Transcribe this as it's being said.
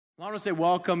I want to say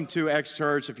welcome to X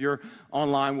Church. If you're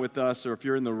online with us or if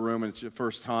you're in the room and it's your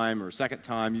first time or second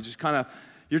time,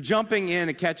 you're jumping in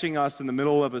and catching us in the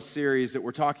middle of a series that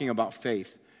we're talking about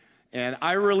faith. And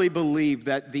I really believe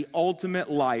that the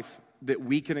ultimate life that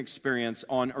we can experience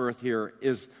on earth here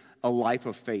is a life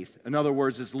of faith. In other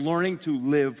words, it's learning to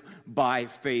live by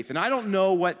faith. And I don't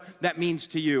know what that means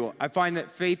to you. I find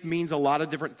that faith means a lot of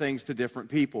different things to different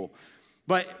people.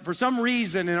 But for some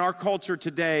reason in our culture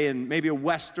today, and maybe a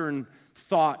Western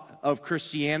thought of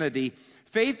Christianity,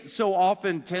 faith so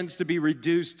often tends to be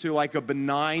reduced to like a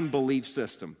benign belief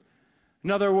system.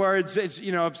 In other words, it's,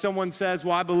 if someone says,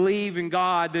 well, I believe in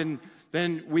God,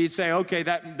 then we say, okay,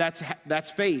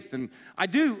 that's faith. And I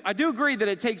do agree that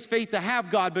it takes faith to have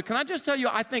God, but can I just tell you,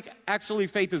 I think actually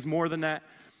faith is more than that.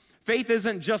 Faith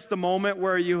isn't just the moment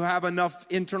where you have enough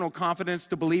internal confidence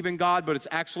to believe in God, but it's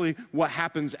actually what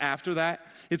happens after that.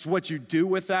 It's what you do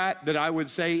with that I would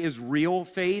say is real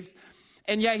faith.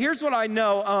 And yet, here's what I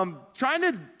know. Trying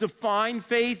to define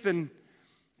faith and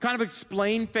kind of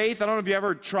explain faith. I don't know if you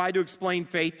ever tried to explain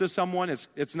faith to someone.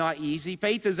 It's not easy.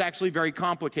 Faith is actually very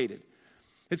complicated.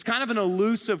 It's kind of an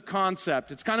elusive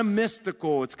concept. It's kind of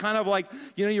mystical. It's kind of like,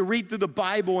 you read through the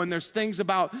Bible and there's things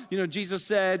about, Jesus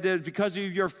said that because of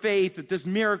your faith that this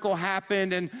miracle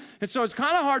happened. And so it's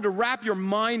kind of hard to wrap your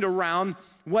mind around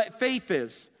what faith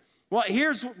is. Well,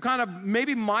 here's kind of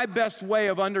maybe my best way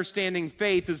of understanding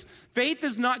faith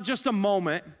is not just a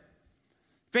moment.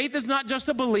 Faith is not just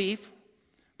a belief.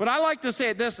 But I like to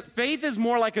say it this, faith is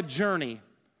more like a journey.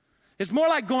 It's more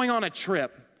like going on a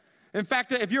trip. In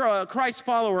fact, if you're a Christ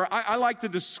follower, I like to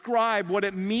describe what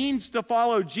it means to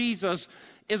follow Jesus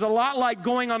is a lot like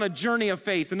going on a journey of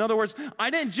faith. In other words, I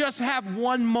didn't just have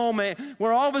one moment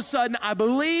where all of a sudden I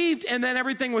believed and then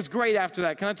everything was great after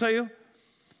that. Can I tell you?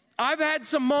 I've had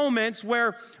some moments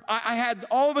where I had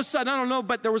all of a sudden, I don't know,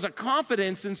 but there was a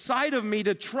confidence inside of me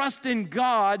to trust in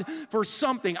God for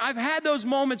something. I've had those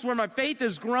moments where my faith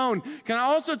has grown. Can I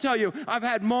also tell you, I've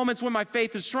had moments when my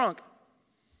faith has shrunk.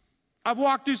 I've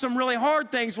walked through some really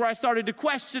hard things where I started to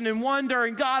question and wonder,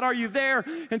 and God, are you there?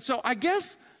 And so I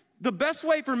guess the best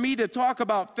way for me to talk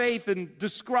about faith and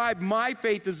describe my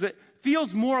faith is it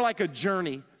feels more like a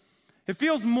journey. It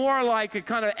feels more like it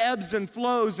kind of ebbs and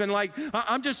flows, and like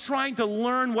I'm just trying to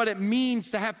learn what it means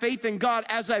to have faith in God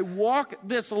as I walk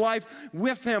this life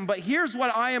with Him. But here's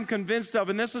what I am convinced of,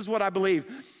 and this is what I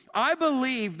believe. I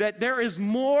believe that there is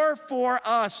more for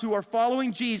us who are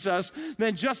following Jesus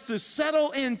than just to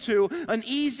settle into an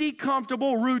easy,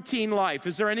 comfortable, routine life.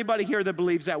 Is there anybody here that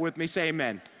believes that with me? Say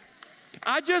amen.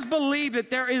 I just believe that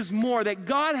there is more, that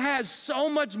God has so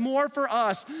much more for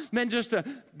us than just to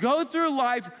go through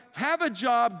life, have a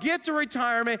job, get to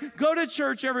retirement, go to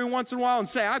church every once in a while and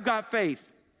say, I've got faith.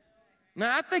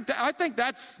 Now, I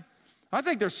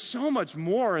think there's so much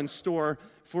more in store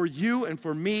for you and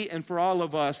for me and for all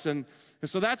of us. And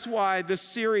so that's why this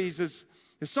series is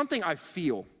something I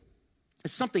feel.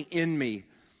 It's something in me.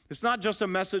 It's not just a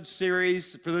message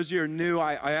series. For those of you who are new,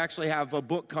 I actually have a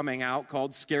book coming out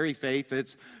called Scary Faith.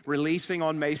 It's releasing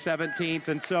on May 17th.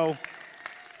 And so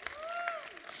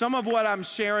some of what I'm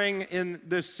sharing in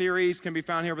this series can be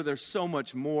found here, but there's so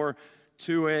much more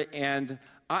to it. And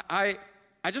I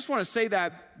just want to say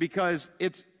that because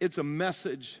it's a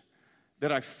message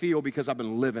that I feel because I've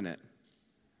been living it.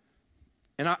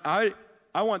 And I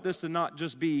want this to not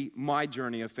just be my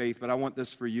journey of faith, but I want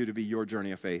this for you to be your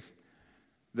journey of faith.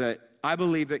 That I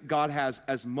believe that God has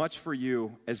as much for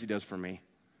you as He does for me.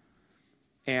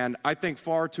 And I think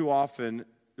far too often,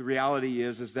 the reality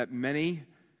is that many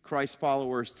Christ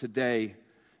followers today,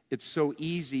 it's so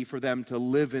easy for them to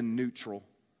live in neutral.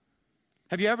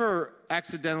 Have you ever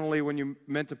accidentally, when you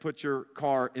meant to put your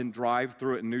car in drive,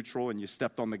 threw it in neutral and you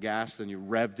stepped on the gas and you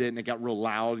revved it and it got real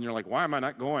loud and you're like, why am I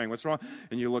not going? What's wrong?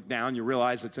 And you look down, you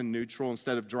realize it's in neutral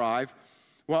instead of drive.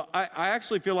 Well, I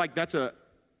actually feel like that's a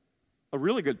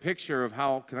really good picture of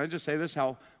how, can I just say this,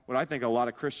 how what I think a lot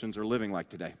of Christians are living like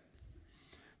today.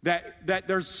 That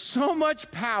there's so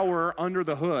much power under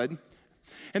the hood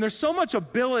and there's so much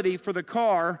ability for the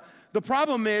car. The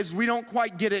problem is we don't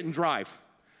quite get it in drive.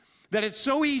 That it's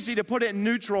so easy to put it in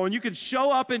neutral and you can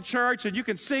show up in church and you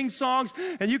can sing songs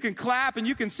and you can clap and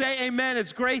you can say amen,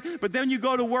 it's great, but then you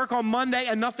go to work on Monday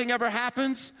and nothing ever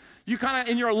happens. You kind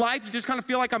of, in your life, you just kind of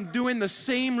feel like I'm doing the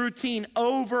same routine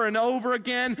over and over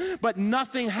again, but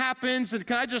nothing happens. And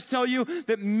can I just tell you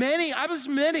that many, and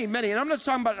I'm not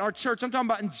talking about in our church, I'm talking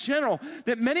about in general,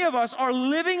 that many of us are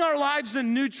living our lives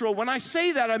in neutral. When I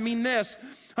say that, I mean this.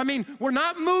 We're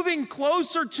not moving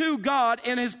closer to God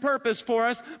and His purpose for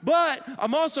us, but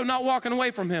I'm also not walking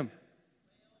away from Him.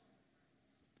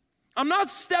 I'm not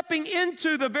stepping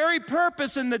into the very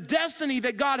purpose and the destiny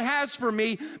that God has for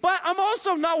me, but I'm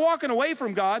also not walking away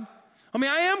from God. I mean,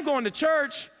 I am going to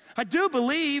church. I do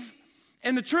believe.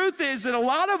 And the truth is that a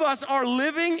lot of us are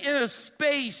living in a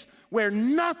space where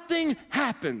nothing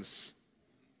happens.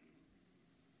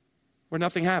 Where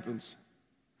nothing happens.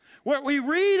 Where we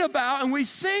read about and we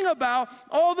sing about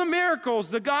all the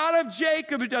miracles, the God of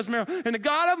Jacob who does miracles, and the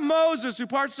God of Moses who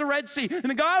parts the Red Sea, and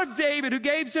the God of David who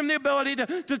gave him the ability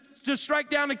to strike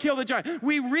down and kill the giant.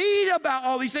 We read about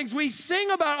all these things, we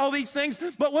sing about all these things,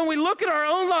 but when we look at our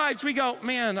own lives, we go,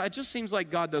 man, it just seems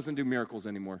like God doesn't do miracles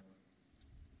anymore.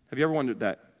 Have you ever wondered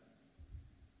that?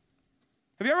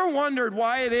 Have you ever wondered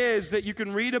why it is that you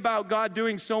can read about God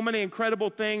doing so many incredible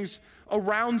things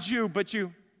around you, but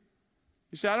you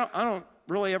say, I don't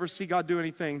really ever see God do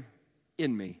anything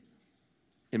in me,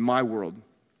 in my world.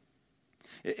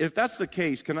 If that's the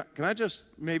case, can I just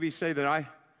maybe say that I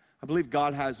believe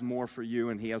God has more for you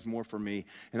and he has more for me.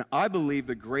 And I believe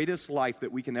the greatest life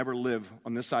that we can ever live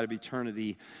on this side of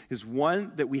eternity is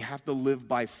one that we have to live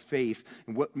by faith.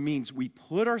 And what means we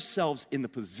put ourselves in the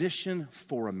position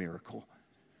for a miracle.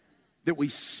 That we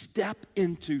step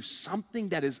into something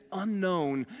that is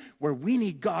unknown where we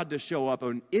need God to show up.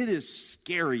 And it is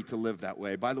scary to live that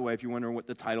way. By the way, if you're wondering what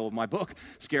the title of my book,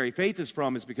 Scary Faith, is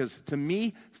from, is because to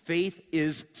me, faith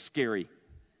is scary.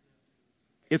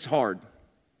 It's hard.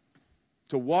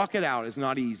 To walk it out is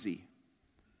not easy.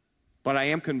 But I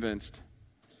am convinced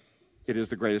it is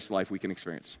the greatest life we can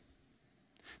experience.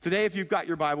 Today, if you've got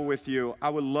your Bible with you, I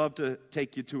would love to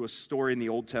take you to a story in the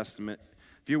Old Testament.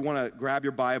 If you want to grab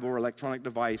your Bible or electronic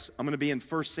device, I'm going to be in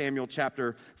 1 Samuel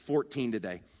chapter 14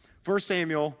 today. 1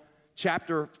 Samuel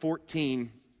chapter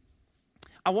 14.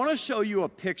 I want to show you a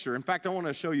picture. In fact, I want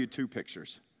to show you two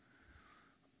pictures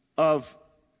of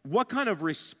what kind of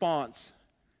response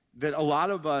that a lot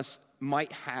of us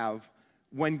might have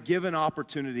when given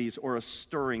opportunities or a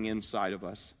stirring inside of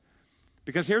us.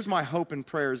 Because here's my hope and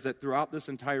prayer is that throughout this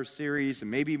entire series,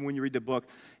 and maybe even when you read the book,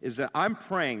 is that I'm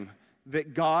praying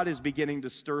that God is beginning to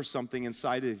stir something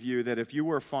inside of you, that if you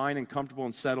were fine and comfortable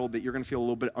and settled, that you're going to feel a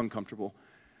little bit uncomfortable.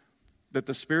 That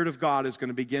the Spirit of God is going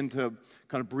to begin to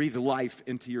kind of breathe life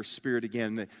into your spirit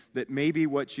again. That maybe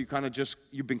what you kind of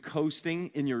you've been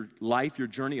coasting in your life, your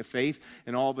journey of faith,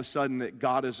 and all of a sudden that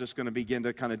God is just going to begin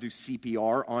to kind of do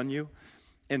CPR on you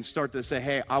and start to say,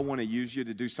 hey, I want to use you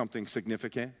to do something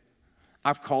significant.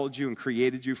 I've called you and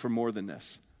created you for more than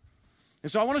this.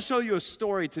 And so I want to show you a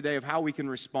story today of how we can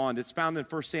respond. It's found in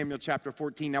 1 Samuel chapter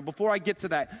 14. Now, before I get to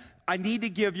that, I need to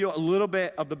give you a little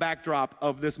bit of the backdrop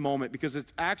of this moment because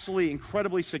it's actually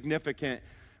incredibly significant,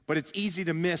 but it's easy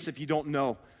to miss if you don't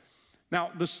know. Now,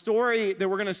 the story that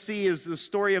we're going to see is the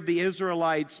story of the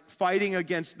Israelites fighting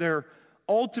against their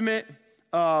ultimate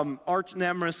arch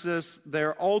nemesis,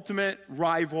 their ultimate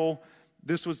rival.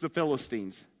 This was the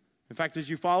Philistines. In fact, as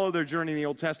you follow their journey in the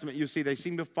Old Testament, you see they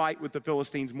seem to fight with the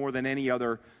Philistines more than any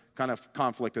other kind of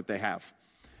conflict that they have.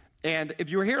 And if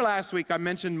you were here last week, I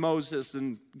mentioned Moses,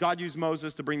 and God used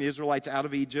Moses to bring the Israelites out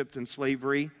of Egypt and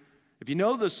slavery. If you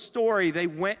know the story, they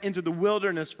went into the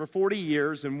wilderness for 40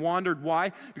 years and wandered.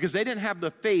 Why? Because they didn't have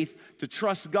the faith to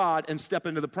trust God and step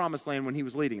into the promised land when he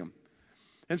was leading them.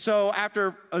 And so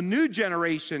after a new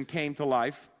generation came to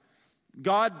life,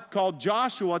 God called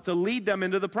Joshua to lead them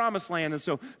into the promised land. And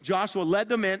so Joshua led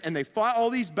them in, and they fought all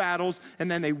these battles, and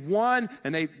then they won,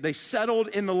 and they settled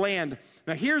in the land.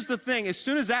 Now, here's the thing. As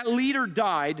soon as that leader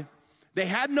died, they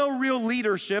had no real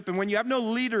leadership. And when you have no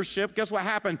leadership, guess what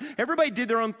happened? Everybody did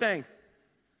their own thing.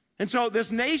 And so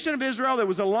this nation of Israel that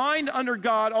was aligned under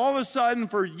God, all of a sudden,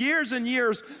 for years and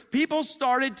years, people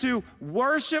started to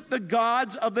worship the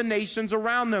gods of the nations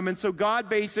around them. And so God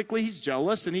basically, he's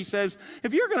jealous, and he says,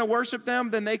 if you're going to worship them,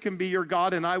 then they can be your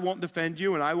God, and I won't defend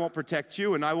you, and I won't protect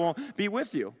you, and I won't be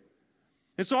with you.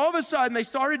 And so all of a sudden, they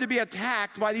started to be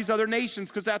attacked by these other nations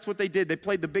because that's what they did. They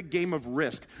played the big game of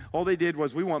risk. All they did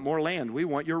was, we want more land. We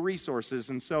want your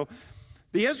resources. And so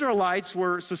the Israelites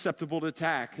were susceptible to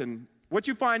attack. And what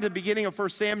you find at the beginning of 1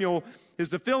 Samuel is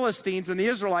the Philistines and the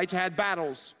Israelites had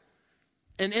battles,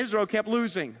 and Israel kept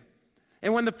losing.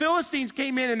 And when the Philistines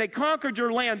came in and they conquered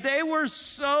your land, they were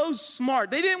so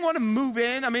smart. They didn't want to move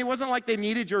in. I mean, it wasn't like they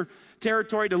needed your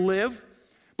territory to live.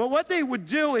 But what they would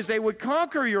do is they would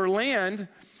conquer your land,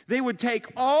 they would take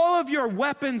all of your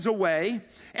weapons away,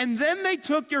 and then they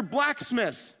took your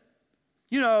blacksmiths,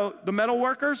 you know, the metal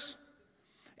workers.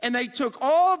 And they took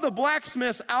all of the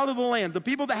blacksmiths out of the land, the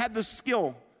people that had the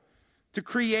skill to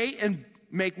create and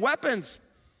make weapons.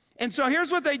 And so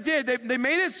here's what they did. They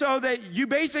made it so that you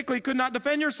basically could not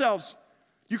defend yourselves.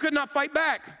 You could not fight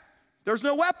back. There's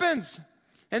no weapons.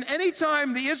 And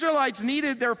anytime the Israelites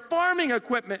needed their farming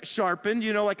equipment sharpened,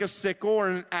 like a sickle or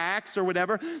an axe or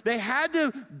whatever, they had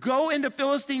to go into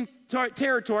Philistine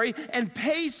territory and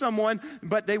pay someone,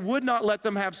 but they would not let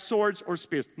them have swords or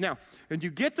spears. Now, when you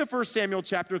get to 1 Samuel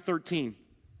chapter 13,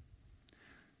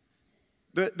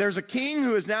 there's a king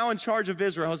who is now in charge of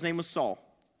Israel. His name was Saul.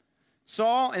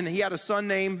 Saul, and he had a son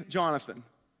named Jonathan.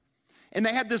 And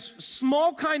they had this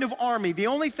small kind of army. The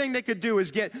only thing they could do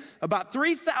is get about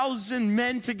 3,000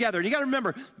 men together. And you got to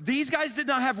remember, these guys did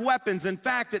not have weapons. In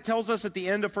fact, it tells us at the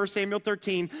end of 1 Samuel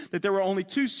 13 that there were only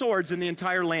 2 swords in the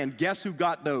entire land. Guess who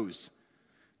got those?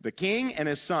 The king and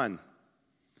his son.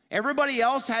 Everybody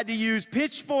else had to use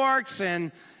pitchforks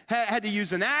and had to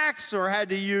use an axe or had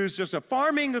to use just a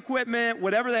farming equipment,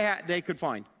 whatever they could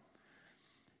find.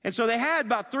 And so they had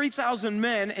about 3,000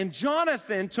 men, and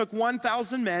Jonathan took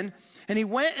 1,000 men, and he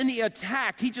went and he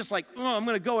attacked. He just I'm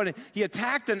going to go. And he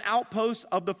attacked an outpost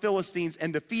of the Philistines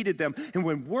and defeated them. And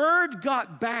when word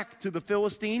got back to the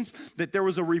Philistines that there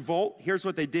was a revolt, here's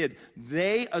what they did.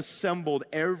 They assembled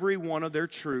every one of their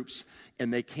troops,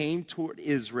 and they came toward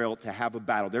Israel to have a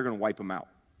battle. They're going to wipe them out.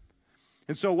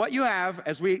 And so what you have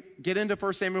as we get into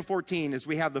 1 Samuel 14 is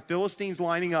we have the Philistines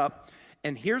lining up.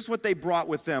 And here's what they brought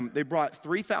with them. They brought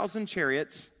 3,000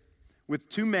 chariots with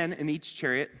 2 men in each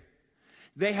chariot.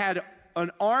 They had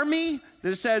an army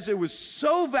that says it was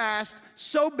so vast,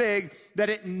 so big,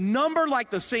 that it numbered like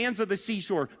the sands of the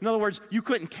seashore. In other words, you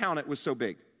couldn't count it, it was so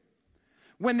big.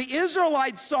 When the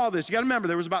Israelites saw this, you got to remember,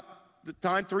 there was about the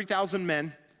time 3,000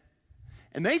 men,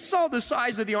 and they saw the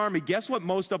size of the army. Guess what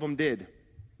most of them did?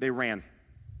 They ran.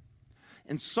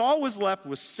 And Saul was left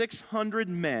with 600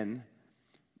 men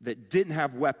that didn't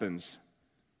have weapons.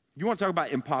 You want to talk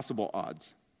about impossible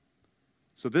odds.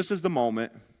 So this is the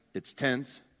moment. It's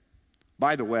tense.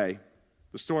 By the way,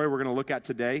 the story we're going to look at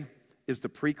today is the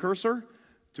precursor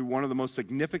to one of the most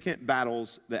significant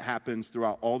battles that happens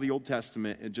throughout all the Old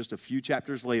Testament, and just a few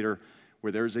chapters later,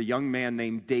 where there's a young man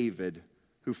named David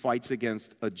who fights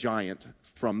against a giant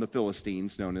from the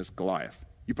Philistines known as Goliath.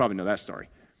 You probably know that story.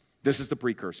 This is the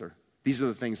precursor. These are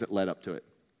the things that led up to it.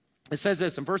 It says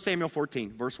this in 1 Samuel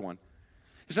 14, verse 1.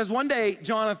 It says, one day,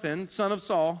 Jonathan, son of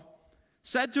Saul,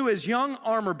 said to his young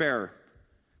armor bearer,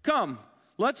 "Come,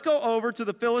 let's go over to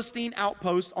the Philistine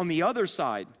outpost on the other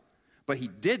side." But he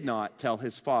did not tell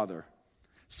his father.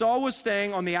 Saul was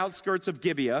staying on the outskirts of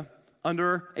Gibeah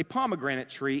under a pomegranate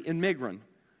tree in Migron.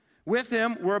 With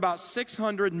him were about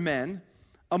 600 men,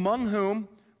 among whom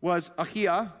was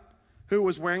Ahiah, who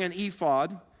was wearing an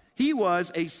ephod. He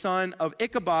was a son of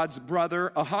Ichabod's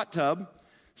brother, Ahitub,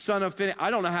 son of Phinehas. I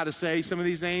don't know how to say some of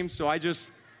these names, so it just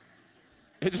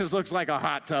looks like a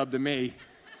hot tub to me.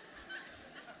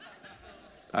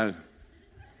 It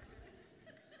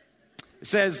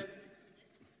says,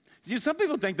 some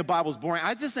people think the Bible's boring.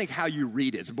 I just think how you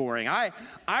read it's boring. I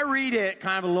read it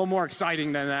kind of a little more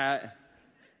exciting than that.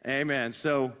 Amen.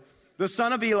 So the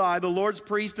son of Eli, the Lord's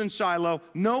priest in Shiloh,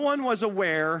 no one was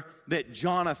aware that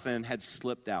Jonathan had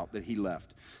slipped out, that he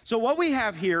left. So what we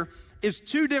have here is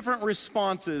 2 different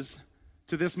responses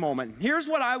to this moment. Here's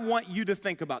what I want you to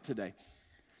think about today.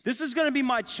 This is going to be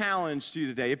my challenge to you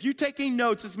today. If you're taking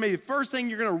notes, this may be the first thing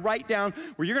you're going to write down,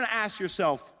 where you're going to ask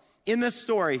yourself, in this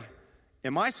story,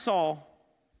 am I Saul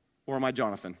or am I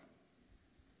Jonathan?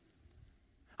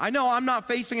 I know I'm not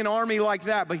facing an army like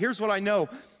that, but here's what I know.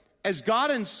 As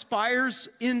God inspires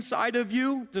inside of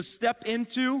you to step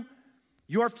into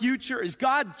your future, as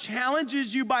God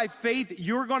challenges you by faith,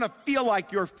 you're going to feel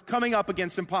like you're coming up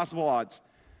against impossible odds.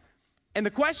 And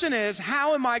the question is,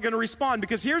 how am I going to respond?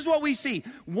 Because here's what we see.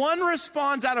 One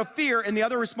responds out of fear and the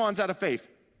other responds out of faith.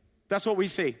 That's what we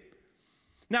see.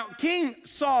 Now, King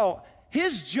Saul,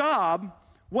 his job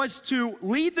was to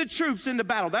lead the troops into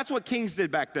battle. That's what kings did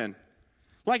back then.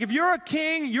 Like if you're a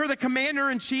king, you're the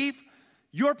commander-in-chief,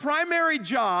 your primary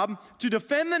job to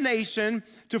defend the nation,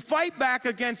 to fight back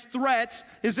against threats,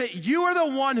 is that you are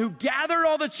the one who gathered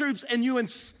all the troops and you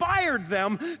inspired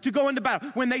them to go into battle.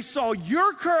 When they saw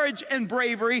your courage and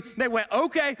bravery, they went,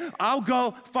 okay, I'll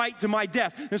go fight to my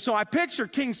death. And so I picture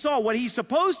King Saul, what he's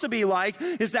supposed to be like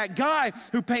is that guy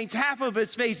who paints half of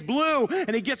his face blue,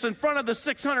 and he gets in front of the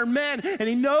 600 men and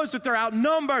he knows that they're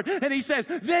outnumbered, and he says,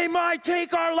 they might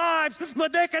take our lives,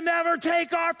 but they can never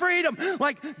take our freedom.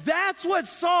 Like, that's what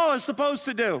Saul is supposed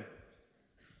to do.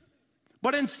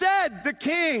 But instead, the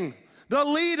king, the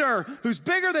leader, who's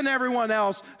bigger than everyone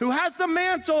else, who has the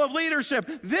mantle of leadership,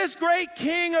 this great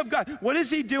king of God, what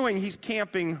is he doing? He's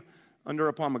camping under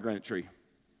a pomegranate tree.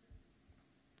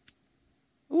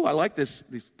 Ooh, I like this.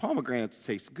 These pomegranates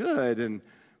taste good, and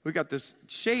we got this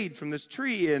shade from this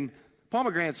tree,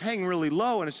 pomegranates hang really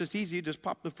low, and it's just easy. You just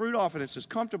pop the fruit off, and it's just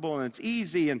comfortable, and it's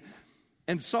easy.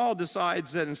 And Saul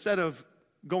decides that instead of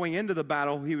going into the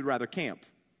battle, he would rather camp.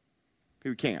 He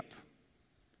would camp.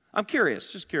 I'm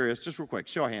curious, just real quick,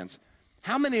 show of hands.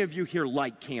 How many of you here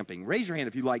like camping? Raise your hand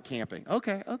if you like camping.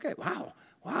 Okay, wow,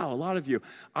 a lot of you.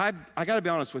 I got to be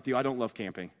honest with you, I don't love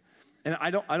camping. And I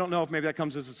don't know if maybe that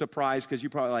comes as a surprise because you're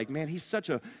probably like, man, he's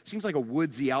seems like a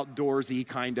woodsy, outdoorsy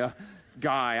kind of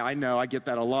guy. I know, I get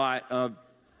that a lot.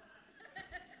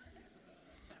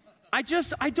 I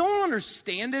don't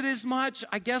understand it as much.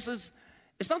 I guess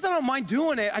it's not that I don't mind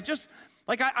doing it. I just,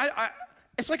 like,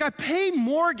 it's like I pay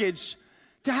mortgage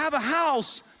to have a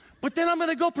house, but then I'm going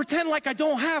to go pretend like I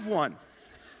don't have one.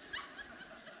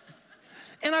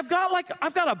 And I've got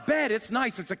a bed. It's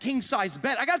nice. It's a king-size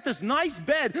bed. I got this nice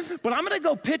bed, but I'm going to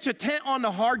go pitch a tent on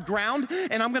the hard ground,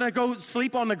 and I'm going to go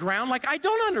sleep on the ground. Like, I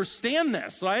don't understand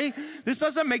this, right? This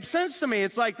doesn't make sense to me.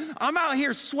 It's like I'm out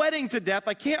here sweating to death.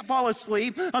 I can't fall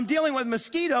asleep. I'm dealing with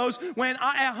mosquitoes when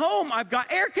at home I've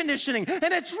got air conditioning,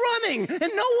 and it's running,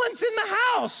 and no one's in the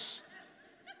house.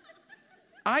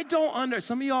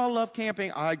 Some of y'all love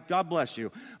camping. God bless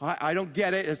you. I don't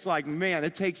get it. It's like, man,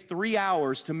 it takes 3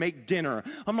 hours to make dinner.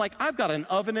 I'm like, I've got an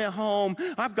oven at home.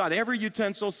 I've got every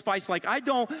utensil, spice. Like, I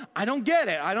don't get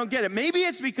it. I don't get it. Maybe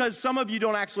it's because some of you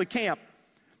don't actually camp.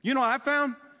 You know what I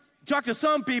found? Talk to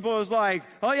some people, it's like,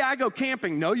 oh yeah, I go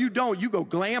camping. No, you don't. You go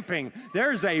glamping.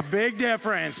 There's a big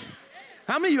difference.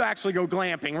 How many of you actually go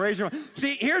glamping? Raise your hand.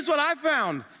 See, here's what I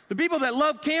found. The people that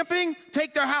love camping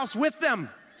take their house with them.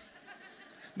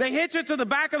 They hitch it to the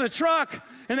back of the truck,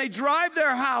 and they drive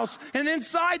their house, and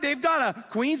inside they've got a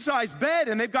queen-size bed,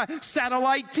 and they've got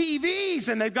satellite TVs,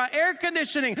 and they've got air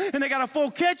conditioning, and they got a full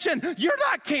kitchen. You're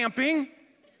not camping.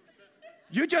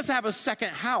 You just have a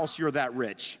second house. You're that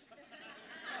rich.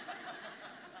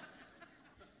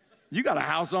 You got a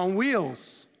house on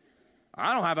wheels.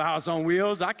 I don't have a house on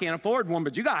wheels. I can't afford one,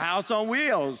 but you got a house on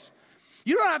wheels.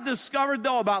 You don't have discovered,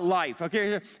 though, about life,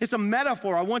 okay? It's a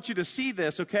metaphor. I want you to see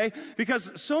this, okay?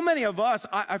 Because so many of us,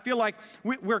 I feel like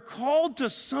we're called to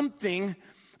something,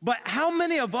 but how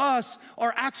many of us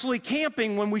are actually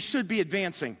camping when we should be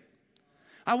advancing?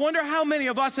 I wonder how many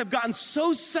of us have gotten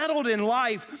so settled in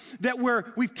life that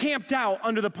we've camped out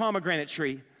under the pomegranate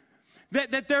tree.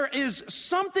 That there is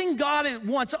something God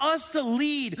wants us to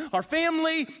lead our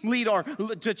family,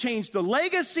 to change the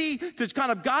legacy, to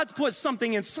kind of God's put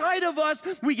something inside of us.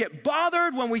 We get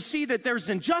bothered when we see that there's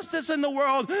injustice in the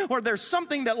world or there's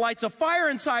something that lights a fire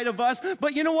inside of us.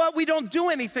 But you know what? We don't do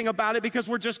anything about it because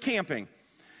we're just camping.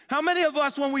 How many of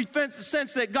us, when we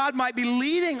sense that God might be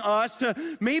leading us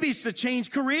maybe it's to change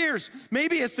careers,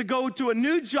 maybe it's to go to a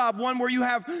new job, one where you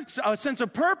have a sense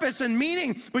of purpose and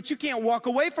meaning, but you can't walk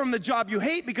away from the job you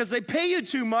hate because they pay you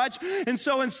too much, and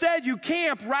so instead you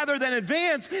camp rather than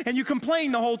advance, and you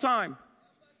complain the whole time.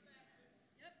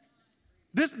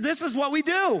 This is what we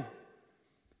do.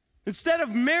 Instead of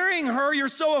marrying her, you're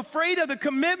so afraid of the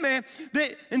commitment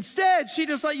that instead she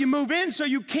just let you move in so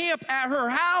you camp at her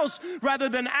house rather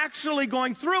than actually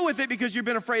going through with it because you've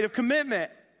been afraid of commitment.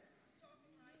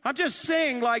 I'm just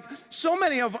saying, like, so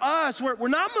many of us, we're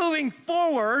not moving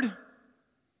forward,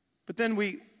 but then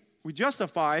we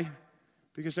justify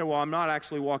because say, well, I'm not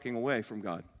actually walking away from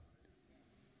God.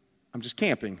 I'm just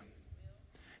camping.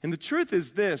 And the truth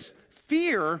is this,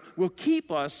 fear will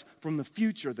keep us from the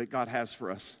future that God has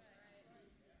for us.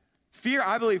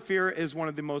 I believe fear is one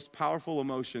of the most powerful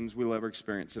emotions we'll ever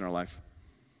experience in our life.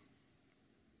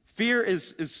 Fear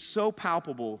is so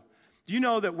palpable. Do you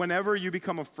know that whenever you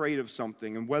become afraid of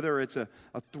something, and whether it's a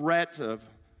threat of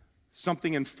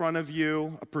something in front of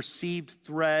you, a perceived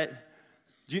threat,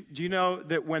 do you know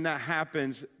that when that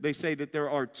happens, they say that there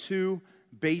are two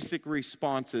basic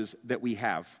responses that we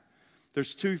have.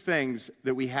 There's two things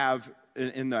that we have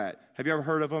in that. Have you ever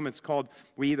heard of them? It's called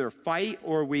we either fight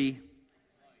or we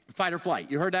fight or flight.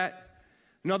 You heard that?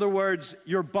 In other words,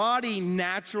 your body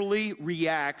naturally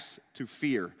reacts to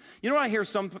fear. You know what I hear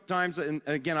sometimes, and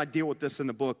again, I deal with this in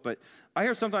the book, but I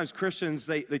hear sometimes Christians,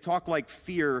 they talk like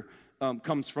fear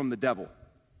comes from the devil.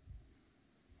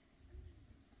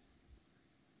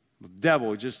 The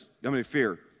devil,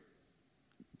 fear.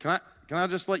 Can I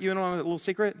just let you in on a little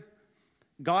secret?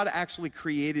 God actually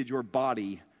created your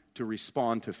body to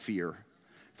respond to fear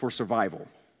for survival.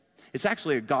 It's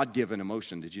actually a God-given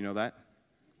emotion. Did you know that?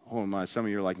 Oh my, some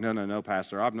of you are like, no,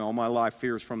 Pastor. I've known all my life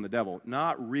fear is from the devil.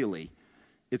 Not really.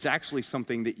 It's actually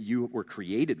something that you were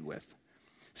created with.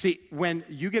 See, when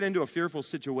you get into a fearful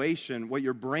situation, what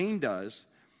your brain does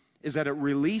is that it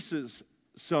releases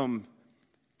some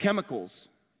chemicals.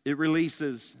 It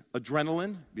releases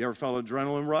adrenaline. Have you ever felt an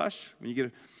adrenaline rush?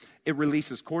 It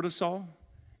releases cortisol.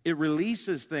 It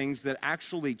releases things that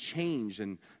actually change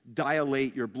and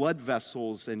dilate your blood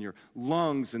vessels and your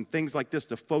lungs and things like this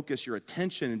to focus your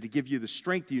attention and to give you the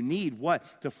strength you need,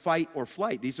 what? To fight or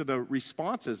flight. These are the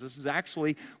responses. This is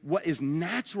actually what is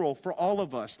natural for all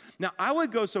of us. Now, I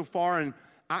would go so far, and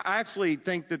I actually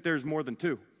think that there's more than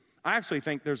two. I actually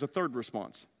think there's a third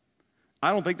response.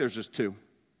 I don't think there's just two.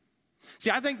 See,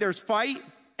 I think there's fight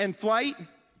and flight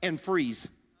and freeze.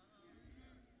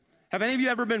 Have any of you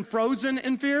ever been frozen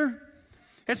in fear?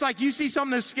 It's like you see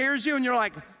something that scares you and you're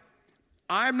like,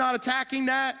 I'm not attacking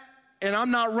that and I'm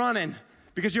not running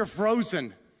because you're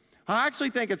frozen. I actually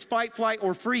think it's fight, flight,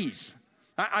 or freeze.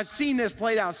 I've seen this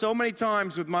played out so many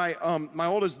times with my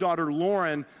oldest daughter,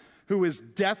 Lauren, who is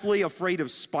deathly afraid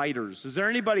of spiders. Is there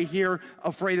anybody here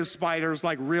afraid of spiders,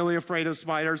 like really afraid of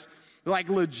spiders? Like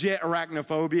legit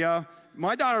arachnophobia?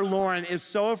 My daughter Lauren is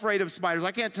so afraid of spiders.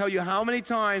 I can't tell you how many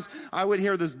times I would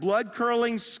hear this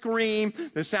blood-curdling scream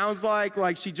that sounds like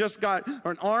she just got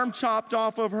an arm chopped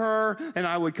off of her, and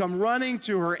I would come running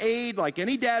to her aid like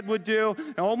any dad would do,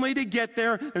 only to get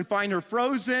there and find her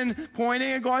frozen,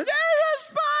 pointing and going, there's a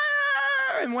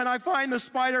spider! And when I find the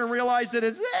spider and realize that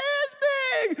it's this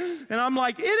big, and I'm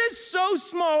like, it is so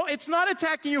small, it's not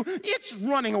attacking you, it's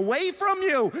running away from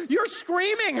you. Your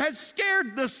screaming has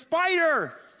scared the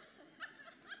spider.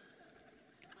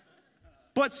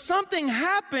 But something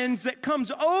happens that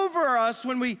comes over us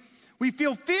when we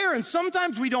feel fear, and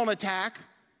sometimes we don't attack,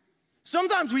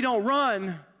 sometimes we don't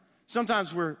run,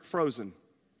 sometimes we're frozen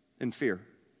in fear.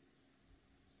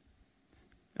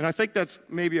 And I think that's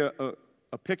maybe a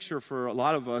picture for a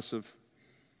lot of us of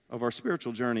our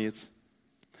spiritual journey.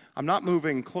 I'm not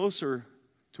moving closer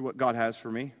to what God has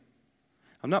for me.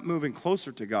 I'm not moving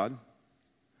closer to God,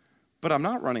 but I'm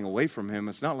not running away from Him.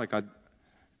 It's not like I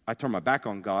turn my back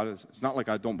on God. It's not like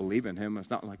I don't believe in Him. It's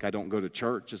not like I don't go to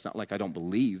church. It's not like I don't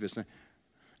believe.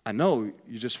 I know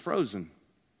you're just frozen.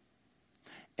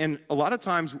 And a lot of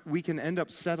times we can end up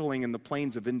settling in the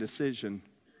plains of indecision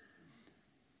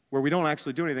where we don't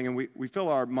actually do anything, and we fill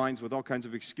our minds with all kinds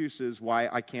of excuses why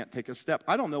I can't take a step.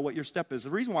 I don't know what your step is. The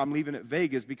reason why I'm leaving it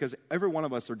vague is because every one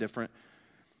of us are different,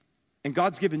 and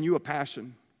God's given you a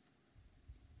passion,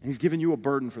 and He's given you a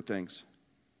burden for things.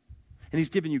 And He's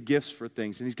given you gifts for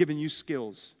things, and He's given you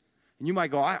skills. And you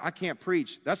might go, I can't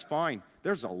preach. That's fine.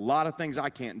 There's a lot of things I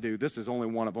can't do. This is only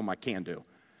one of them I can do.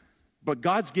 But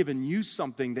God's given you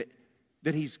something that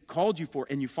He's called you for,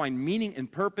 and you find meaning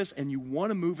and purpose, and you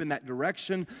want to move in that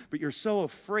direction, but you're so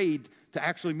afraid to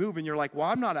actually move, and you're like, well,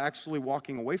 I'm not actually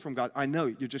walking away from God. I know,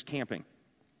 you're just camping.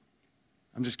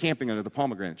 I'm just camping under the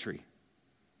pomegranate tree.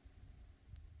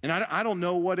 And I don't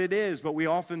know what it is, but we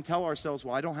often tell ourselves,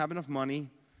 well, I don't have enough money.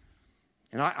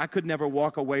 And I could never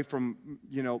walk away from,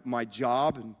 my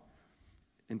job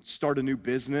and start a new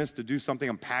business to do something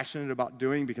I'm passionate about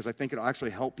doing because I think it'll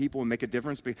actually help people and make a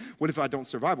difference. But what if I don't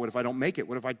survive? What if I don't make it?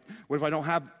 What if I don't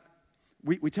have?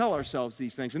 We tell ourselves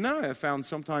these things. And then I have found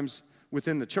sometimes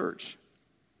within the church,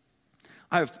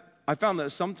 I found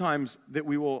that sometimes that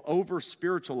we will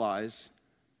over-spiritualize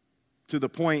to the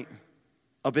point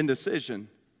of indecision,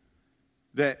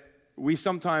 that we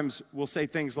sometimes will say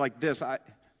things like this. I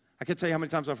can't tell you how many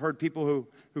times I've heard people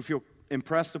who feel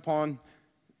impressed upon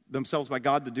themselves by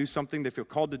God to do something. They feel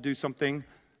called to do something,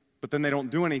 but then they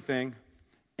don't do anything.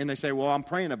 And they say, well, I'm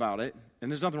praying about it. And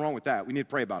there's nothing wrong with that. We need to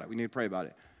pray about it. We need to pray about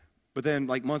it. But then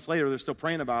like months later, they're still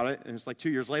praying about it. And it's like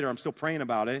 2 years later, I'm still praying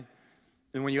about it.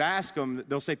 And when you ask them,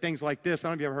 they'll say things like this. I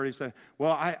don't know if you ever heard it say,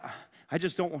 well, I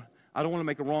just don't want to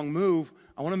make a wrong move.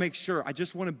 I want to make sure. I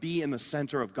just want to be in the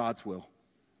center of God's will.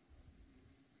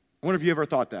 I wonder if you ever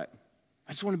thought that.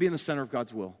 I just want to be in the center of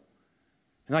God's will.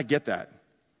 And I get that.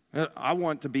 I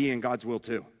want to be in God's will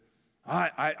too.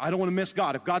 I don't want to miss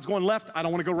God. If God's going left, I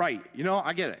don't want to go right.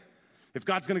 I get it. If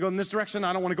God's going to go in this direction,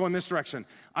 I don't want to go in this direction.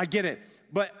 I get it.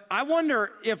 But I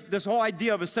wonder if this whole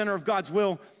idea of a center of God's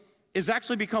will is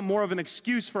actually become more of an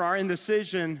excuse for our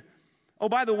indecision. Oh,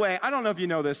 by the way, I don't know if you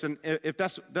know this, and if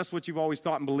that's what you've always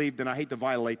thought and believed, then I hate to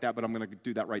violate that, but I'm going to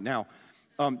do that right now.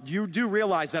 You do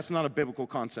realize that's not a biblical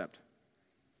concept.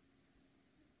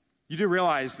 You do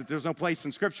realize that there's no place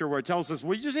in Scripture where it tells us,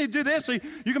 well, you just need to do this so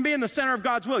you can be in the center of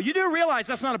God's will. You do realize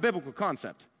that's not a biblical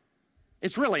concept.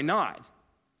 It's really not.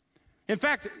 In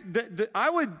fact, I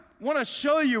would want to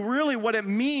show you really what it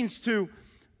means to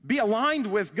be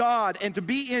aligned with God and to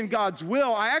be in God's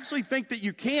will. I actually think that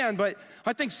you can, but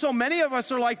I think so many of us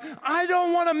are like, I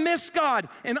don't want to miss God.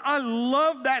 And I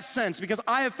love that sense because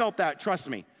I have felt that, trust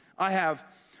me, I have.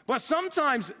 But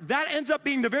sometimes that ends up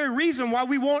being the very reason why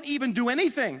we won't even do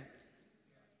anything.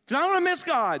 Because I don't want to miss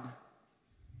God.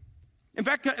 In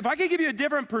fact, if I could give you a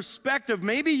different perspective,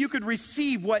 maybe you could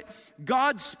receive what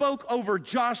God spoke over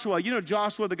Joshua. You know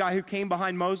Joshua, the guy who came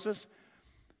behind Moses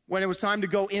when it was time to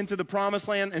go into the promised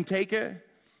land and take it?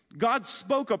 God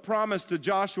spoke a promise to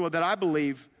Joshua that I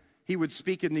believe he would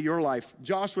speak into your life.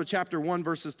 Joshua chapter 1,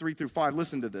 verses 3 through 5.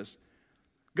 Listen to this.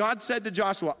 God said to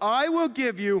Joshua, I will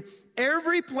give you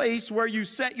every place where you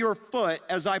set your foot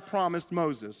as I promised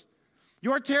Moses.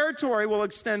 Your territory will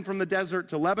extend from the desert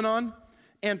to Lebanon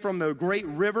and from the great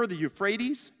river, the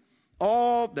Euphrates,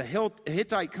 all the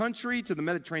Hittite country to the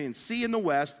Mediterranean Sea in the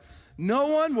west. No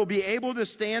one will be able to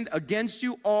stand against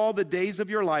you all the days of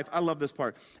your life. I love this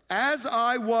part. As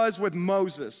I was with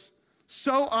Moses,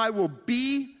 so I will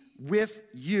be with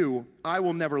you. I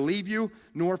will never leave you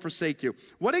nor forsake you.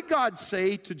 What did God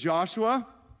say to Joshua?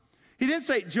 He didn't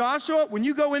say, Joshua, when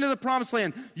you go into the promised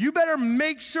land, you better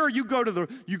make sure you go here,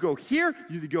 you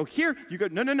go here, you go.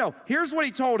 No. Here's what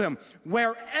he told him.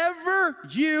 Wherever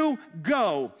you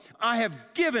go, I have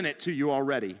given it to you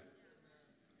already.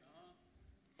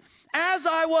 As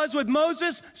I was with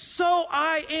Moses, so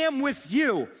I am with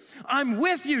you. I'm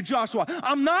with you, Joshua.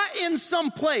 I'm not in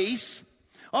some place.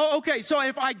 Oh, okay, so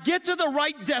if I get to the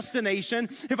right destination,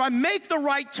 if I make the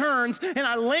right turns, and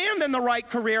I land in the right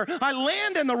career, I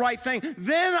land in the right thing,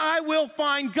 then I will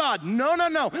find God.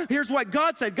 No. Here's what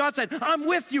God said. God said, I'm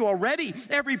with you already.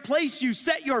 Every place you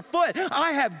set your foot,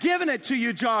 I have given it to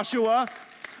you, Joshua.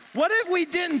 What if we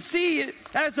didn't see it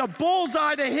as a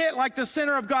bullseye to hit like the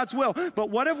center of God's will? But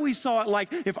what if we saw it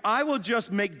like, if I will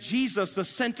just make Jesus the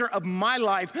center of my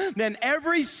life, then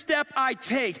every step I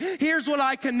take, here's what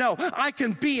I can know. I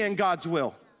can be in God's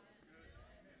will.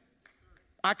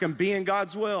 I can be in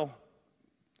God's will.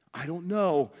 I don't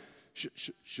know.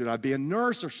 Should I be a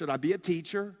nurse or should I be a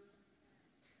teacher?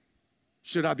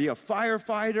 Should I be a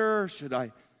firefighter? Should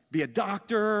I be a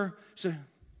doctor?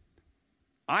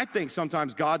 I think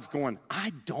sometimes God's going,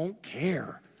 I don't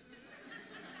care.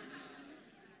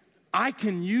 I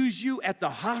can use you at the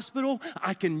hospital.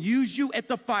 I can use you at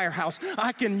the firehouse.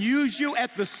 I can use you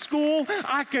at the school.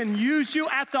 I can use you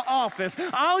at the office.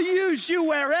 I'll use you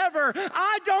wherever.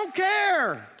 I don't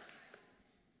care.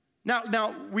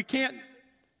 Now we can't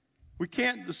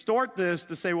distort this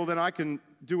to say, well, then I can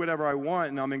do whatever I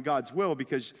want and I'm in God's will,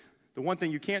 because the one thing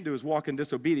you can't do is walk in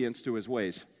disobedience to his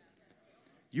ways.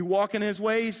 You walk in his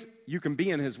ways, you can be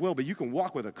in his will, but you can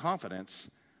walk with a confidence.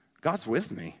 God's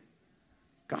with me.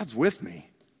 God's with me.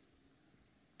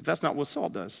 But that's not what Saul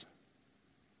does.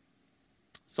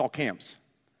 Saul camps.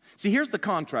 See, here's the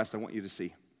contrast I want you to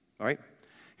see, all right?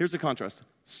 Here's the contrast.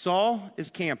 Saul is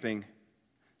camping.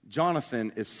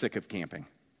 Jonathan is sick of camping.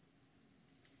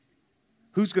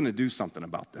 Who's going to do something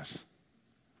about this?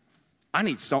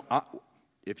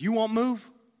 If you won't move,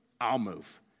 I'll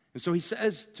move. And so he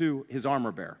says to his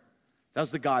armor bearer, that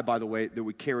was the guy, by the way, that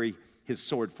would carry his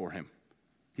sword for him.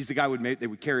 He's the guy that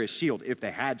would carry a shield if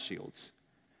they had shields.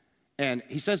 And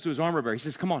he says to his armor bearer, he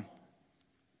says, come on,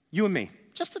 you and me,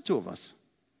 just the two of us.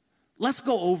 Let's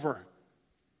go over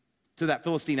to that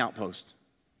Philistine outpost.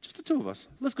 Just the two of us.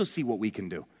 Let's go see what we can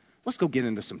do. Let's go get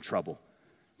into some trouble.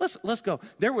 Let's go.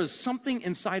 There was something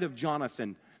inside of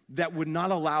Jonathan that would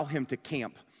not allow him to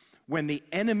camp when the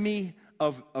enemy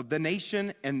of the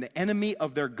nation and the enemy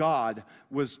of their God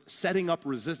was setting up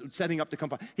to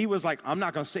come. He was like, I'm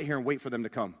not going to sit here and wait for them to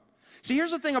come. See, here's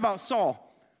the thing about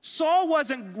Saul. Saul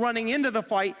wasn't running into the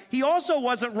fight. He also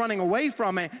wasn't running away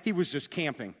from it. He was just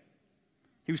camping.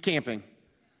 He was camping.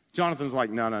 Jonathan's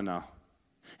like, no. And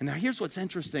now here's what's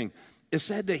interesting. It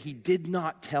said that he did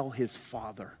not tell his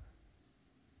father.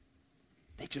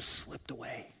 They just slipped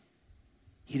away.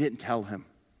 He didn't tell him.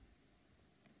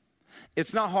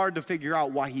 It's not hard to figure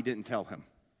out why he didn't tell him,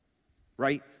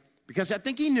 right? Because I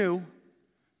think he knew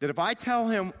that if I tell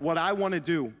him what I want to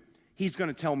do, he's going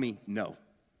to tell me no.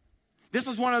 This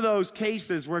is one of those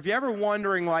cases where if you're ever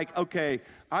wondering, like, okay,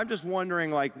 I'm just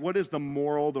wondering, like, what is the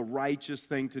moral, the righteous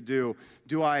thing to do?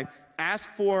 Do I ask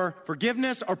for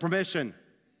forgiveness or permission?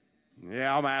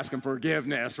 Yeah, I'm asking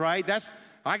forgiveness, right?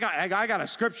 I got a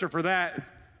scripture for that.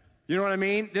 You know what I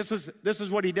mean? This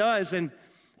is what he does, and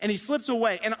he slips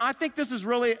away. And I think this is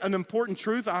really an important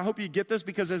truth. I hope you get this,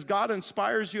 because as God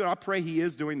inspires you, and I pray he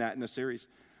is doing that in the series,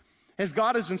 as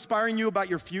God is inspiring you about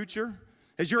your future,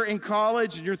 as you're in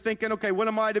college and you're thinking, okay, what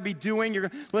am I to be doing?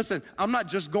 Listen, I'm not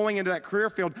just going into that career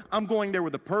field. I'm going there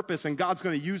with a purpose, and God's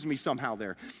going to use me somehow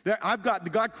there.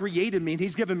 God created me, and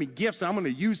he's given me gifts, and I'm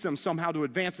going to use them somehow to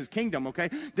advance his kingdom, okay?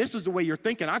 This is the way you're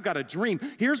thinking. I've got a dream.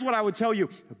 Here's what I would tell you.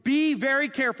 Be very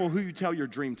careful who you tell your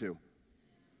dream to.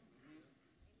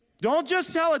 Don't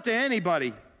just tell it to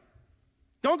anybody.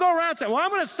 Don't go around saying, well, I'm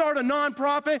going to start a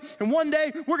nonprofit, and one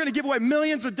day we're going to give away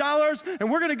millions of dollars, and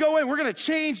we're going to go in, we're going to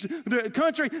change the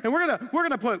country, and we're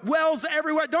going to put wells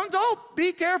everywhere. Don't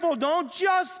be careful. Don't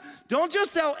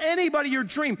just tell anybody your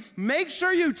dream. Make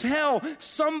sure you tell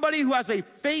somebody who has a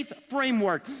faith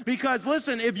framework. Because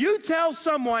listen, if you tell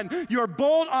someone your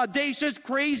bold, audacious,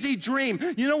 crazy dream,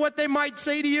 you know what they might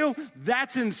say to you?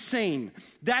 That's insane.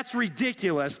 That's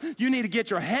ridiculous. You need to get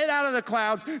your head out of the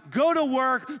clouds, go to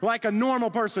work like a normal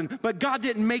person. But God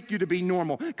didn't make you to be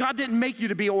normal. God didn't make you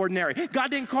to be ordinary.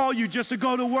 God didn't call you just to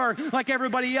go to work like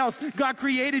everybody else. God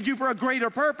created you for a greater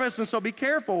purpose, and so be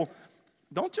careful.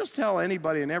 Don't just tell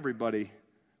anybody and everybody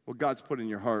what God's put in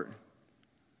your heart.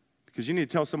 Because you need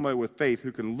to tell somebody with faith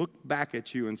who can look back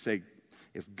at you and say,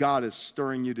 if God is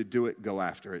stirring you to do it, go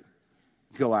after it.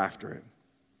 Go after it.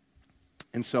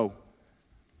 And so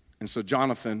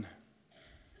Jonathan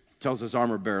tells his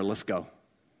armor bearer, let's go.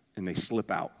 And they slip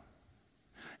out.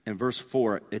 In verse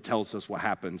 4, it tells us what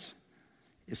happens.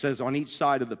 It says, on each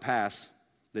side of the pass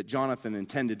that Jonathan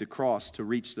intended to cross to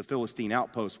reach the Philistine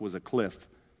outpost was a cliff.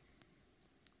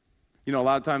 You know, a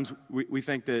lot of times we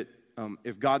think that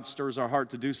if God stirs our heart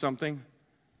to do something,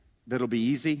 that'll be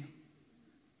easy.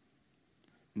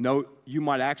 No, you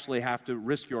might actually have to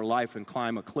risk your life and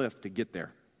climb a cliff to get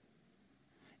there.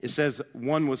 It says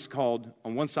on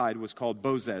one side was called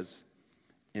Bozez,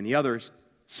 and the other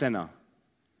Seneh.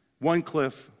 One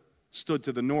cliff stood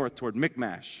to the north toward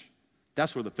Michmash.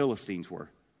 That's where the Philistines were.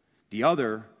 The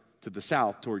other to the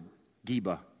south toward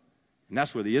Geba. And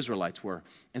that's where the Israelites were.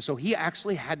 And so he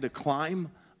actually had to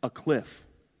climb a cliff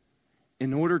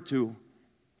in order to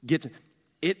get to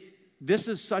it. This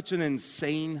is such an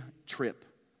insane trip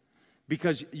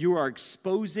because you are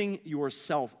exposing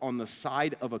yourself on the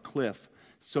side of a cliff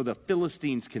so the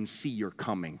Philistines can see you're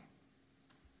coming.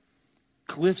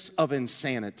 Cliffs of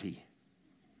insanity.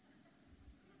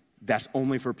 That's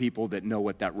only for people that know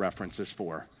what that reference is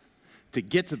for. To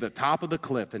get to the top of the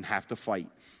cliff and have to fight.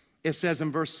 It says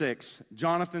in verse 6,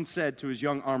 Jonathan said to his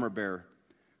young armor bearer,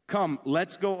 come,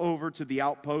 let's go over to the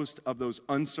outpost of those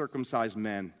uncircumcised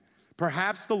men.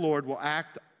 Perhaps the Lord will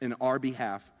act in our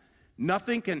behalf.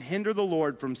 Nothing can hinder the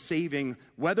Lord from saving,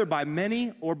 whether by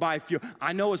many or by few.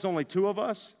 I know it's only two of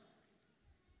us,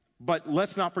 but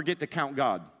let's not forget to count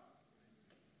God.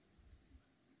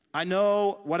 I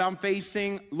know what I'm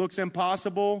facing looks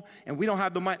impossible, and we don't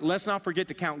have the money. Let's not forget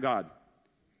to count God.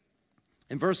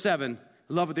 In verse 7,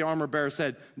 I love what the armor bearer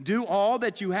said. Do all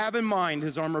that you have in mind,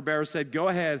 his armor bearer said. Go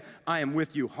ahead, I am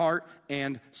with you, heart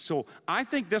and soul. I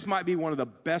think this might be one of the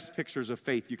best pictures of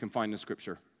faith you can find in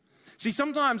Scripture. See,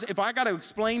 sometimes if I got to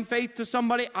explain faith to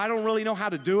somebody, I don't really know how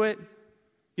to do it.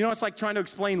 You know, it's like trying to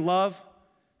explain love.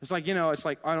 It's like,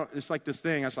 it's like this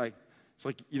thing. It's like,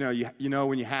 you know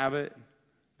when you have it.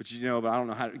 But I don't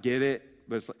know how to get it.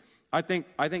 But it's like,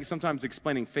 I think sometimes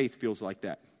explaining faith feels like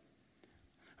that.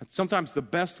 Sometimes the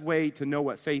best way to know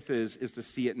what faith is to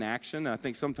see it in action. I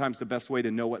think sometimes the best way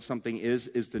to know what something is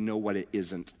to know what it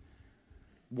isn't.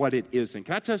 What it isn't.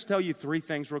 Can I just tell you three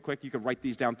things real quick? You can write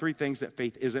these down. Three things that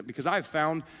faith isn't. Because I've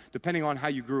found, depending on how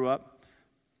you grew up,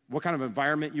 what kind of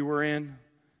environment you were in,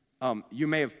 you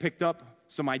may have picked up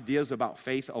some ideas about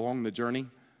faith along the journey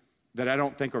that I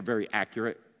don't think are very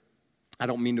accurate. I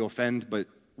don't mean to offend, but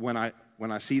when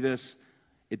I see this,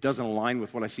 it doesn't align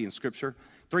with what I see in Scripture.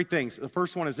 Three things. The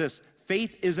first one is this.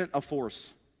 Faith isn't a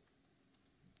force.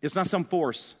 It's not some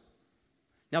force.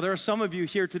 Now, there are some of you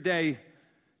here today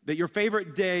that your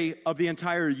favorite day of the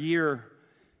entire year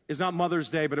is not Mother's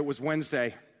Day, but it was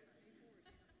Wednesday.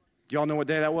 Do y'all know what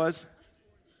day that was?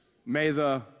 May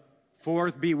the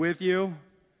 4th be with you.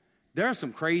 There are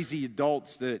some crazy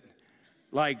adults that,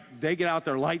 they get out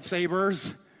their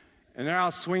lightsabers and they're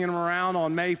out swinging them around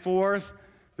on May 4th.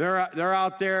 They're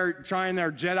out there trying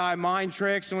their Jedi mind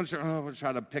tricks. And I'm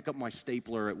trying to pick up my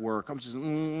stapler at work. I'm just,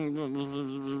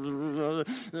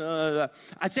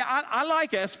 I say, I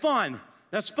like it. It's fun.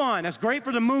 That's fun. That's great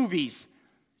for the movies.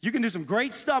 You can do some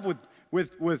great stuff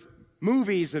with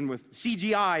movies and with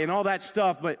CGI and all that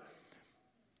stuff. But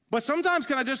sometimes,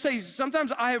 can I just say,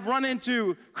 sometimes I have run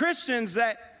into Christians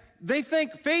that they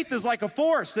think faith is like a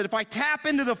force, that if I tap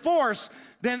into the force,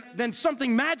 then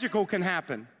something magical can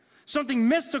happen. Something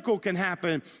mystical can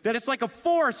happen, that it's like a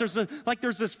force.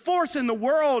 There's this force in the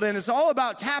world, and it's all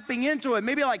about tapping into it,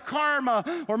 maybe like karma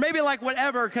or maybe like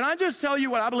whatever. Can I just tell you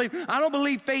what I believe? I don't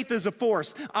believe faith is a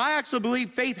force. I actually believe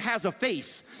faith has a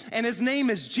face, and his name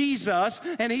is Jesus,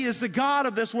 and he is the God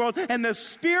of this world, and the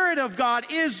Spirit of God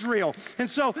is real. And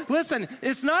so, listen,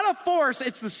 it's not a force,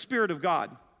 it's the Spirit of God.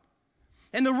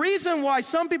 And the reason why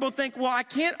some people think, well,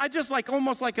 I just like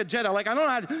almost like a Jedi, like I don't know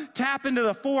how to tap into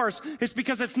the Force, is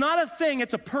because it's not a thing,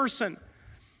 it's a person.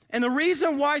 And the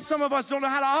reason why some of us don't know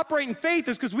how to operate in faith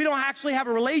is because we don't actually have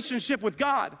a relationship with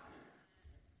God.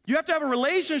 You have to have a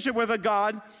relationship with a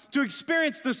God to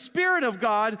experience the Spirit of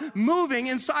God moving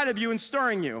inside of you and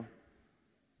stirring you.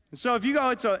 And so if you go,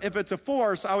 if it's a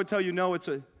force, I would tell you, no, it's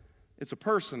a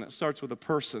person. It starts with a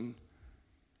person.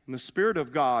 And the Spirit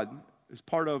of God is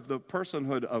part of the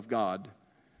personhood of God.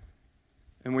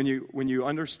 And when you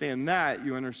understand that,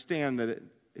 you understand that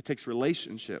it takes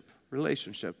relationship.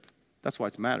 That's why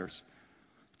it matters.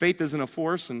 Faith isn't a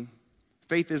force, and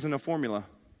faith isn't a formula.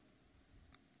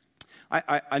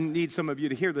 I need some of you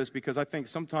to hear this, because I think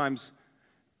sometimes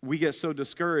we get so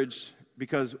discouraged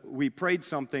because we prayed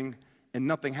something and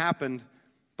nothing happened,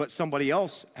 but somebody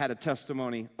else had a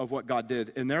testimony of what God did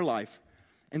in their life.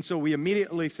 And so we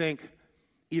immediately think,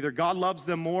 either God loves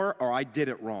them more or I did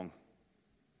it wrong.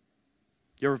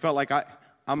 You ever felt like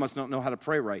I must not know how to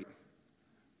pray right?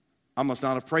 I must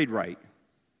not have prayed right.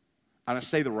 I didn't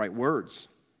say the right words.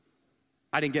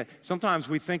 Sometimes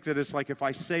we think that it's like if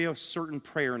I say a certain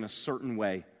prayer in a certain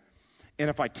way, and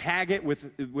if I tag it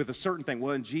with a certain thing,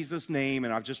 well, in Jesus' name,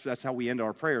 and that's how we end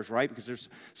our prayers, right? Because there's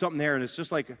something there, and it's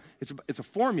just like, it's a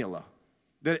formula.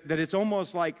 That it's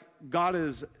almost like God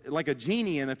is like a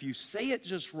genie, and if you say it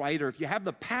just right, or if you have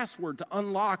the password to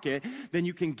unlock it, then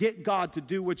you can get God to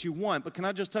do what you want. But can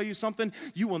I just tell you something?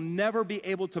 You will never be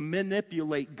able to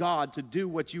manipulate God to do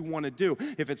what you want to do.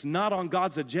 If it's not on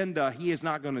God's agenda, He is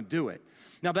not going to do it.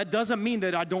 Now, that doesn't mean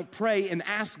that I don't pray and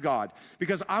ask God,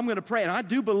 because I'm going to pray. And I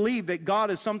do believe that God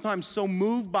is sometimes so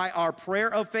moved by our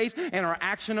prayer of faith and our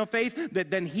action of faith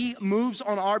that then He moves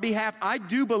on our behalf. I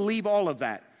do believe all of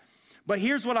that. But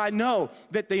here's what I know,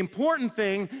 that the important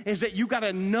thing is that you got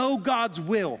to know God's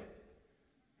will.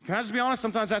 Can I just be honest?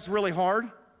 Sometimes that's really hard.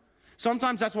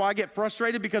 Sometimes that's why I get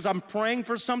frustrated, because I'm praying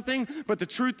for something, but the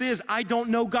truth is I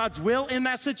don't know God's will in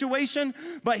that situation.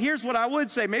 But here's what I would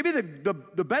say. Maybe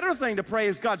the better thing to pray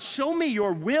is, God, show me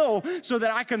your will so that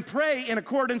I can pray in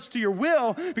accordance to your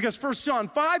will, because 1 John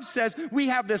 5 says we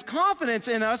have this confidence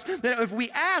in us that if we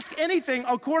ask anything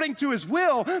according to his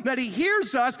will, that he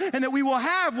hears us and that we will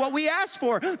have what we ask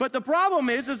for. But the problem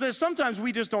is that sometimes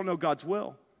we just don't know God's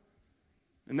will.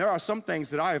 And there are some things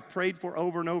that I have prayed for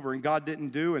over and over and God didn't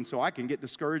do, and so I can get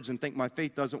discouraged and think my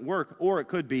faith doesn't work. Or it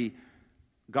could be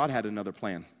God had another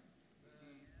plan.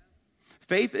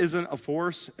 Faith isn't a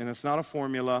force, and it's not a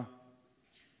formula.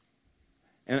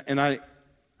 And I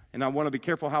want to be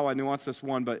careful how I nuance this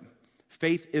one, but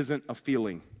faith isn't a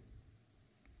feeling.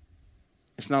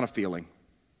 It's not a feeling.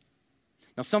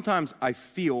 Now, sometimes I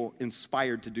feel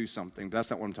inspired to do something, but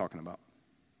that's not what I'm talking about.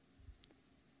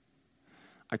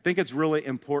 I think it's really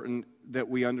important that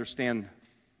we understand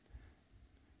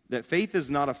that faith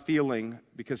is not a feeling,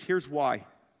 because here's why.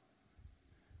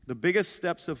 The biggest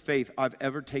steps of faith I've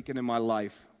ever taken in my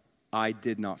life, I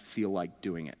did not feel like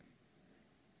doing it.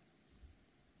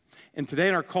 And today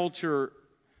in our culture,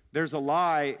 there's a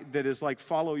lie that is like,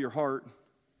 follow your heart,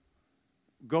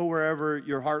 go wherever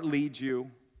your heart leads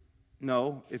you.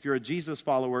 No, if you're a Jesus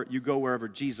follower, you go wherever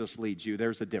Jesus leads you.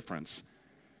 There's a difference.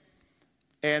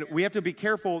 And we have to be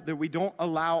careful that we don't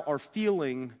allow our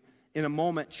feeling in a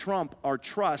moment trump our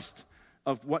trust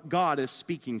of what God is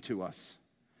speaking to us.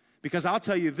 Because I'll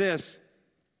tell you this,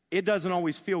 it doesn't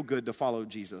always feel good to follow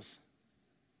Jesus.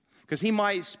 Because he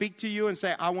might speak to you and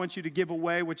say, I want you to give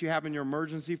away what you have in your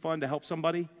emergency fund to help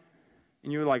somebody.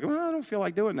 And you're like, well, I don't feel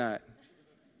like doing that.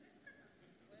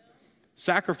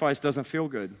 Sacrifice doesn't feel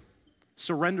good.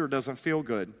 Surrender doesn't feel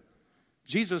good.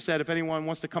 Jesus said, if anyone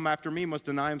wants to come after me, must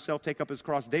deny himself, take up his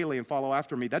cross daily, and follow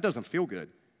after me. That doesn't feel good.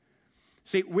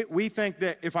 See, we think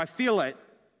that if I feel it,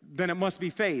 then it must be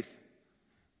faith.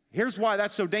 Here's why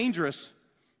that's so dangerous.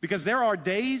 Because there are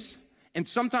days and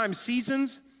sometimes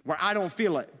seasons where I don't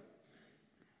feel it.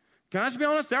 Can I just be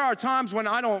honest? There are times when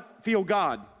I don't feel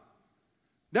God.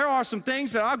 There are some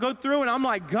things that I'll go through and I'm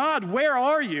like, God, where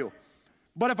are you?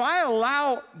 But if I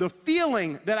allow the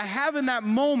feeling that I have in that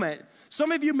moment,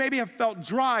 some of you maybe have felt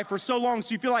dry for so long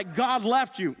so you feel like God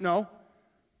left you. No.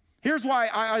 Here's why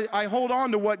I hold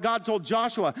on to what God told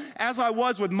Joshua. As I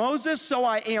was with Moses, so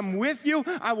I am with you.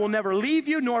 I will never leave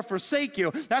you nor forsake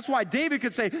you. That's why David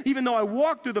could say, even though I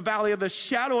walk through the valley of the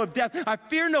shadow of death, I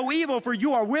fear no evil, for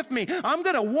you are with me. I'm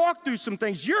going to walk through some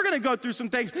things. You're going to go through some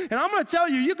things. And I'm going to tell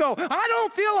you, you go, I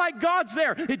don't feel like God's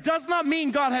there. It does not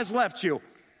mean God has left you.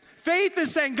 Faith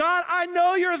is saying, God, I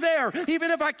know you're there, even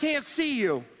if I can't see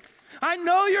you. I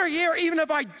know you're here even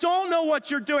if I don't know what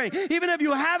you're doing, even if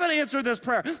you haven't answered this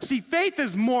prayer. See, faith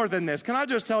is more than this. Can I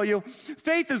just tell you?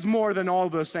 Faith is more than all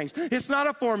those things. It's not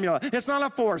a formula. It's not a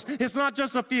force. It's not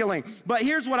just a feeling. But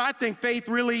here's what I think faith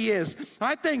really is.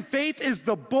 I think faith is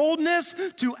the boldness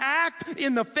to act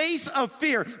in the face of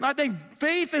fear. I think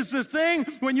faith is the thing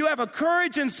when you have a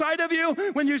courage inside of you,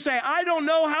 when you say, I don't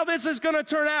know how this is going to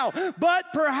turn out, but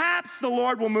perhaps the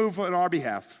Lord will move on our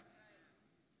behalf.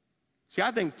 See,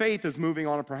 I think faith is moving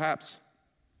on a perhaps.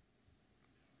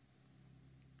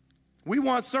 We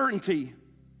want certainty.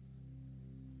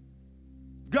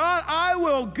 God, I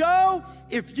will go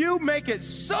if you make it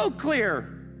so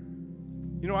clear.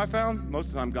 You know what I found? Most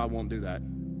of the time, God won't do that.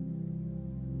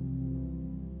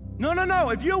 No.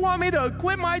 If you want me to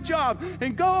quit my job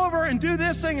and go over and do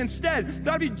this thing instead,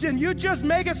 God, can you just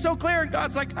make it so clear? And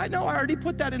God's like, I know, I already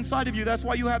put that inside of you. That's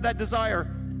why you have that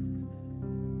desire.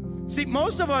 See,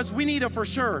 most of us, we need a for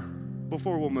sure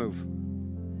before we'll move.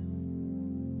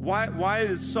 Why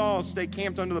did Saul stay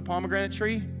camped under the pomegranate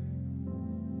tree?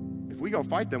 If we go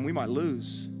fight them, we might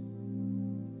lose.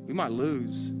 We might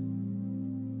lose.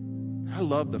 I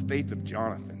love the faith of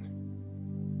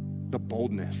Jonathan, the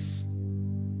boldness.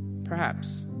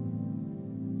 Perhaps.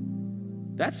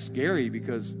 That's scary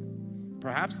because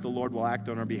perhaps the Lord will act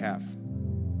on our behalf.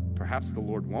 Perhaps the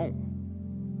Lord won't.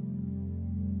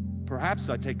 Perhaps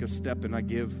I take a step and I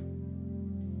give.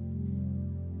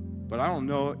 But I don't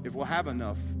know if we'll have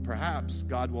enough. Perhaps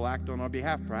God will act on our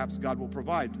behalf. Perhaps God will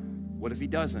provide. What if he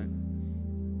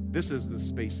doesn't? This is the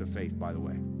space of faith, by the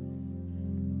way.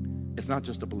 It's not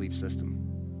just a belief system.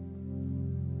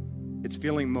 It's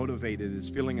feeling motivated. It's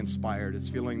feeling inspired. It's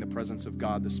feeling the presence of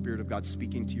God, the Spirit of God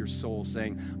speaking to your soul,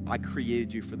 saying, I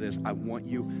created you for this. I want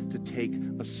you to take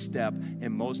a step.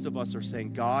 And most of us are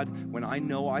saying, God, when I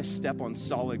know I step on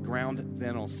solid ground,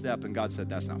 then I'll step. And God said,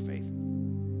 that's not faith.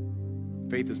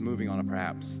 Faith is moving on a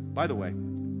perhaps. By the way,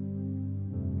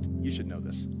 you should know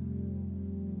this.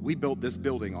 We built this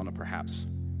building on a perhaps.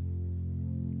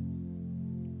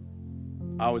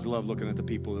 I always love looking at the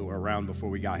people that were around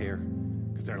before we got here.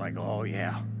 Because they're like, oh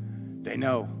yeah, they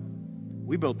know.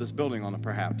 We built this building on a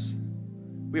perhaps.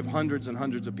 We have hundreds and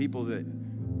hundreds of people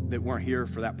that weren't here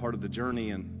for that part of the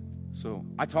journey. And so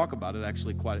I talk about it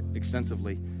actually quite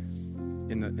extensively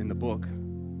in the book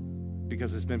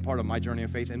because it's been part of my journey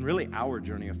of faith and really our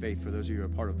journey of faith for those of you who are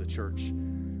part of the church.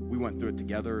 We went through it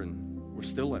together and we're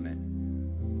still in it.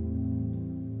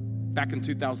 Back in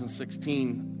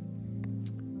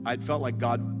 2016, I'd felt like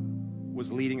God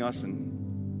was leading us,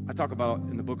 and I talk about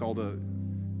in the book all the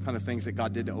kind of things that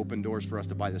God did to open doors for us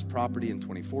to buy this property in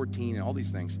 2014 and all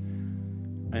these things.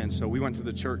 And so we went to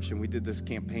the church and we did this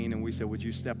campaign and we said, would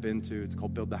you step into, it's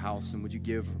called Build the House, and would you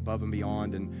give above and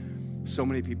beyond? And so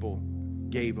many people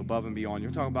gave above and beyond.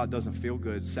 You're talking about doesn't feel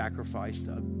good, sacrificed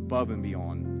above and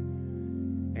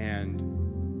beyond.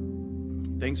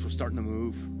 And things were starting to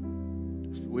move.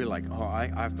 We were like, oh,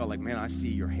 I felt like, man, I see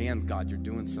your hand, God, you're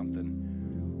doing something.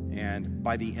 And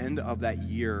by the end of that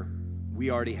year, we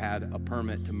already had a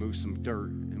permit to move some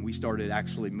dirt, and we started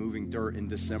actually moving dirt in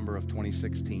December of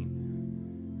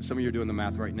 2016. Some of you are doing the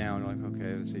math right now, and you're like,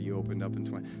 okay, let's say you opened up in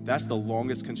 20. That's the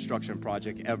longest construction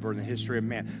project ever in the history of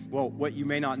man. Well, what you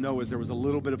may not know is there was a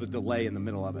little bit of a delay in the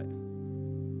middle of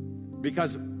it.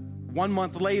 Because 1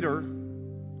 month later,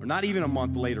 or not even a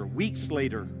month later, weeks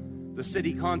later, the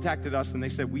city contacted us and they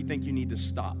said, we think you need to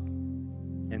stop.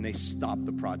 And they stopped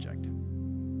the project.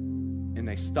 And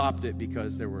they stopped it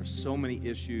because there were so many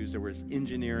issues. There was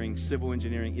engineering, civil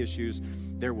engineering issues.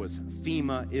 There was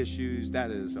FEMA issues.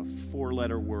 That is a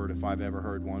 4-letter word if I've ever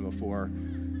heard one before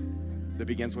that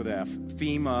begins with F.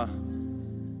 FEMA.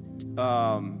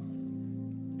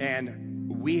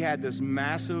 And we had this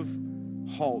massive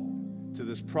halt to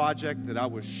this project that I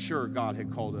was sure God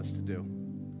had called us to do.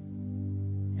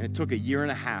 And it took a year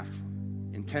and a half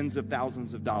and tens of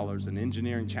thousands of dollars in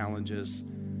engineering challenges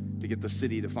to get the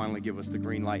city to finally give us the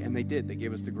green light. And they did. They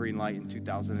gave us the green light in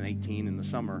 2018 in the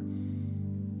summer.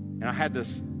 And I had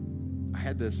this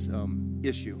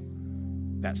issue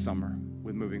that summer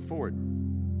with moving forward.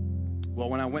 Well,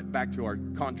 when I went back to our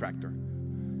contractor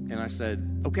and I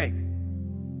said, okay,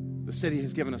 the city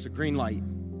has given us a green light.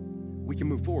 We can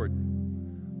move forward.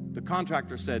 The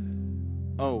contractor said,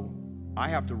 oh, I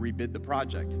have to rebid the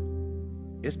project.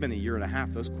 It's been a year and a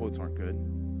half. Those quotes aren't good.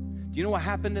 Do you know what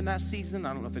happened in that season?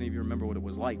 I don't know if any of you remember what it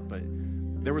was like, but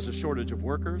there was a shortage of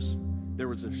workers. There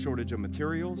was a shortage of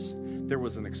materials. There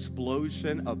was an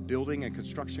explosion of building and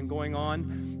construction going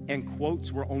on, and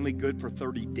quotes were only good for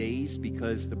 30 days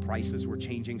because the prices were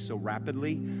changing so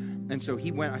rapidly. And so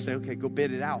he went, I said, okay, go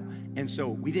bid it out. And so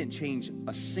we didn't change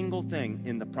a single thing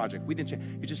in the project. We didn't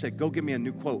change. He just said, go give me a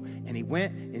new quote. And he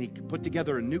went and he put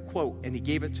together a new quote and he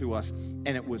gave it to us. And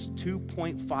it was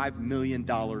 $2.5 million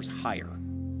higher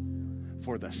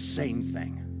for the same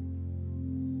thing.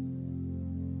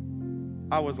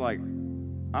 I was like,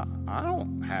 I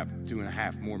don't have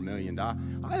 $2.5 more million. I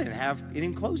didn't have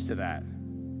anything close to that.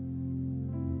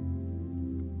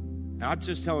 And I'm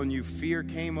just telling you, fear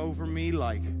came over me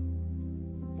like,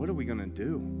 what are we going to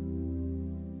do?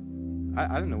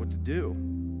 I didn't know what to do.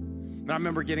 And I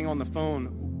remember getting on the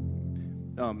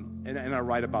phone, and I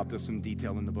write about this in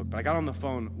detail in the book, but I got on the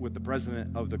phone with the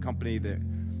president of the company that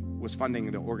was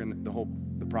funding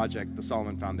the project, the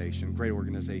Solomon Foundation, great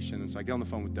organization. And so I get on the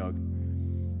phone with Doug,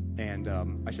 and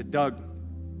I said, Doug,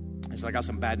 I said, I got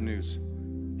some bad news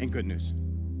and good news.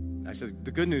 I said,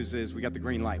 the good news is we got the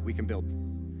green light, we can build.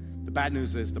 The bad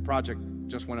news is the project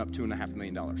just went up $2.5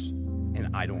 million.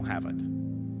 And I don't have it.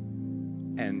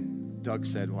 And Doug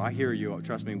said, well, I hear you.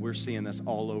 Trust me, we're seeing this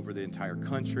all over the entire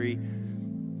country.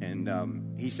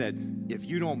 And he said, if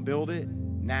you don't build it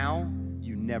now,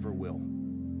 you never will.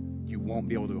 You won't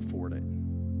be able to afford it.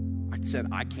 I said,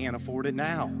 I can't afford it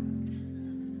now.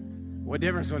 What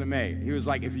difference would it make? He was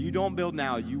like, if you don't build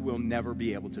now, you will never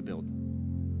be able to build.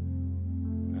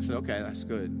 I said, okay, that's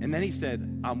good. And then he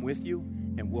said, I'm with you,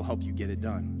 and we'll help you get it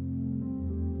done.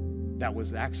 That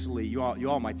was actually, you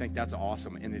all might think that's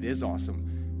awesome, and it is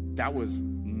awesome. That was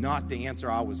not the answer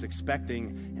I was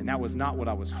expecting, and that was not what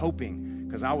I was hoping,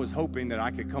 because I was hoping that I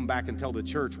could come back and tell the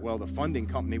church, well, the funding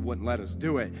company wouldn't let us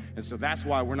do it, and so that's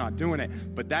why we're not doing it.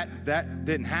 But that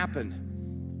didn't happen.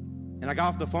 And I got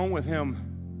off the phone with him,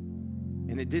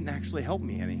 and it didn't actually help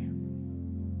me any.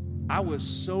 I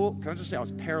was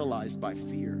paralyzed by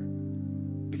fear.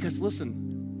 Because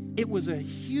listen, it was a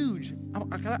huge,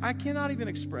 I cannot even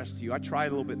express to you, I tried a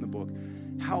little bit in the book,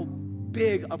 how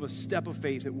big of a step of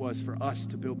faith it was for us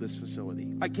to build this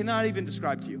facility. I cannot even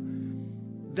describe to you.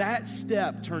 That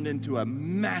step turned into a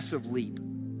massive leap.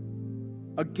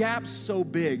 A gap so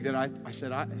big that I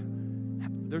said,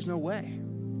 there's no way.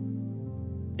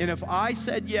 And if I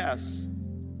said yes,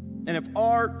 and if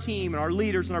our team and our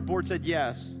leaders and our board said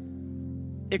yes,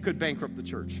 it could bankrupt the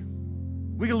church.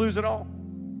 We could lose it all.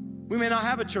 We may not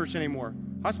have a church anymore.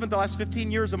 I spent the last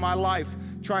 15 years of my life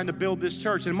trying to build this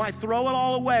church, and might throw it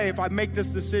all away if I make this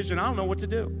decision. I don't know what to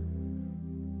do.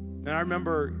 And I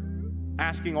remember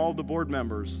asking all the board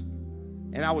members,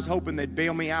 and I was hoping they'd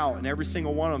bail me out, and every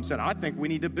single one of them said, I think we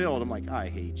need to build. I'm like, I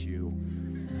hate you.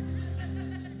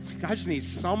 I just need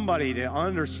somebody to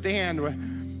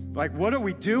understand, like, what are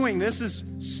we doing? This is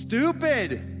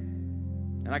stupid.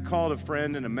 And I called a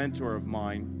friend and a mentor of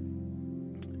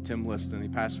mine, Tim Liston. He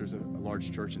pastors a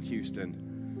large church in Houston.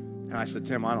 And I said,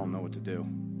 Tim, I don't know what to do.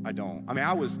 I don't. I mean,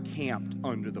 I was camped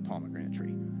under the pomegranate tree.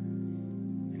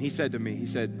 And he said to me, he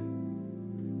said,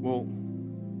 well,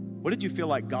 what did you feel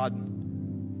like God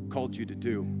called you to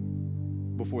do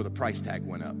before the price tag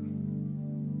went up?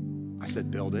 I said,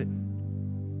 build it.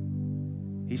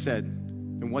 He said,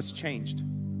 and what's changed?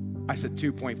 I said,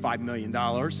 $2.5 million.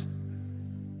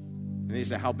 And he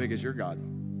said, how big is your God?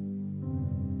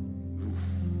 Oof.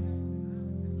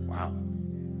 Wow.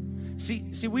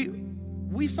 See,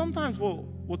 we sometimes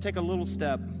will take a little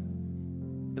step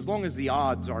as long as the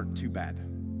odds aren't too bad.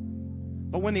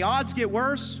 But when the odds get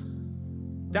worse,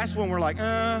 that's when we're like,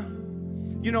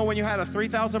 you know, when you had a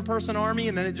 3,000 person army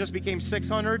and then it just became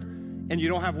 600 and you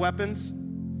don't have weapons.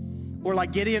 Or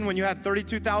like Gideon, when you had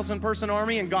 32,000 person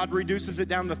army and God reduces it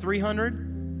down to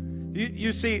 300.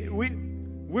 You see, we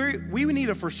need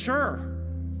it for sure.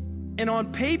 And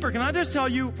on paper, can I just tell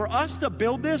you, for us to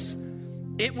build this,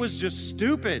 it was just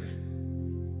stupid.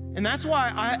 And that's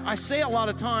why I say a lot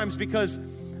of times, because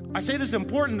I say this is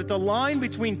important, that the line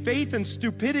between faith and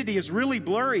stupidity is really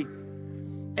blurry.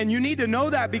 And you need to know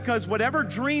that, because whatever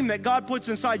dream that God puts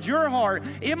inside your heart,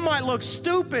 it might look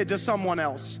stupid to someone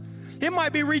else. It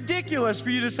might be ridiculous for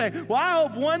you to say, well, I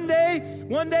hope one day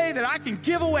that I can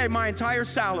give away my entire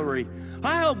salary.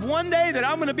 I hope one day that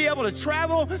I'm going to be able to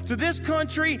travel to this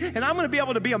country and I'm going to be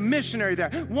able to be a missionary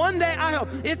there. One day, I hope.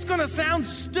 It's going to sound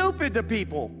stupid to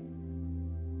people,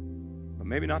 but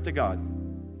maybe not to God.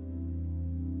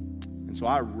 And so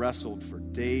I wrestled for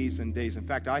days and days. In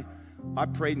fact, I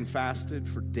prayed and fasted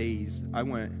for days. I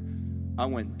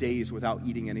went days without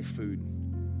eating any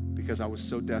food because I was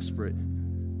so desperate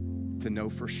to know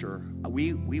for sure.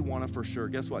 We want a for sure.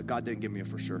 Guess what? God didn't give me a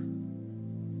for sure.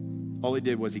 All he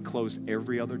did was he closed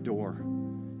every other door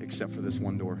except for this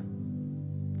one door.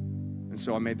 And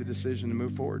so I made the decision to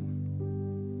move forward.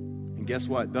 And guess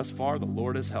what? Thus far, the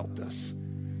Lord has helped us.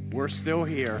 We're still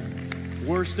here.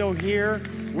 We're still here.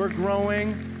 We're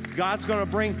growing. God's going to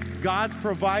bring, God's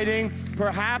providing.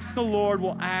 Perhaps the Lord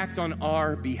will act on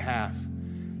our behalf.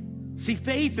 See,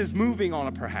 faith is moving on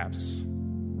a perhaps.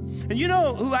 And you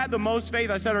know who had the most faith?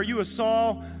 I said, are you a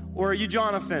Saul or are you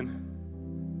Jonathan?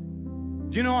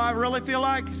 Do you know what I really feel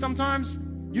like sometimes?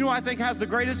 You know who I think has the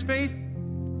greatest faith?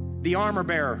 The armor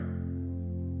bearer.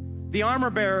 The armor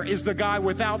bearer is the guy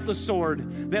without the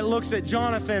sword that looks at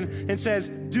Jonathan and says,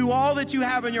 do all that you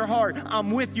have in your heart.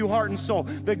 I'm with you, heart and soul.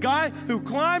 The guy who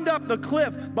climbed up the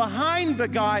cliff behind the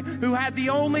guy who had the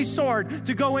only sword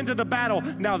to go into the battle.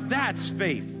 Now that's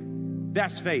faith.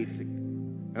 That's faith.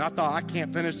 And I thought, I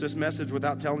can't finish this message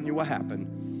without telling you what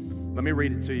happened. Let me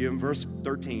read it to you in verse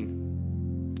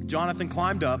 13. Jonathan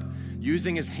climbed up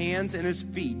using his hands and his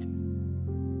feet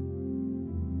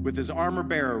with his armor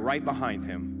bearer right behind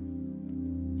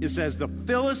him. It says, the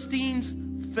Philistines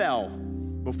fell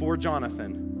before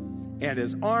Jonathan, and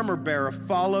his armor bearer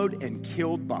followed and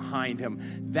killed behind him.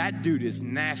 That dude is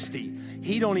nasty.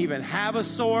 He don't even have a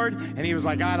sword, and he was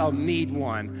like, I don't need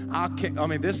one.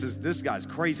 This guy's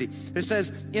crazy. It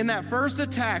says, in that first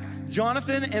attack,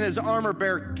 Jonathan and his armor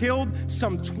bearer killed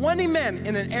some 20 men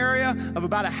in an area of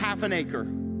about a half an acre.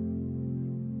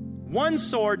 One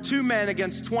sword, 2 men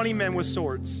against 20 men with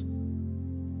swords.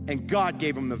 And God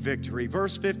gave him the victory.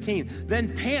 Verse 15,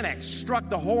 then panic struck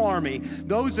the whole army,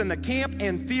 those in the camp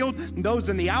and field, those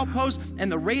in the outpost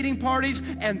and the raiding parties,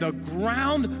 and the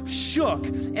ground shook.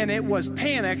 And it was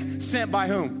panic sent by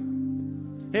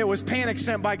whom? It was panic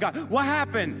sent by God. What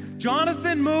happened?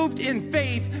 Jonathan moved in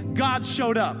faith, God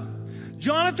showed up.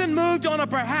 Jonathan moved on a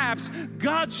perhaps,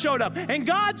 God showed up. And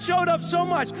God showed up so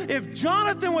much. If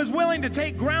Jonathan was willing to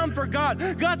take ground for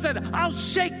God, God said, I'll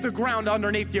shake the ground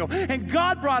underneath you. And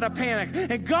God brought a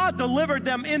panic. And God delivered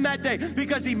them in that day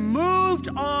because he moved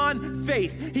on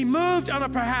faith. He moved on a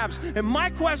perhaps. And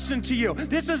my question to you,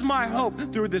 this is my hope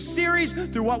through the series,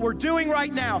 through what we're doing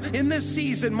right now in this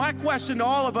season. My question to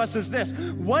all of us is this: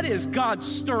 what is God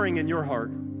stirring in your heart?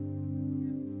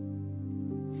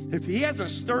 If he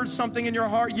hasn't stirred something in your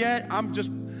heart yet, I'm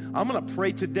going to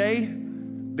pray today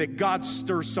that God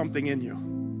stirs something in you.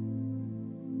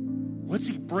 What's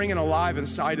he bringing alive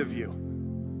inside of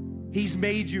you? He's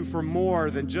made you for more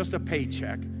than just a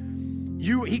paycheck.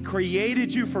 He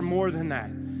created you for more than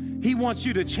that. He wants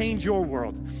you to change your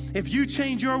world. If you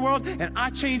change your world and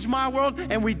I change my world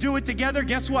and we do it together,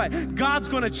 guess what? God's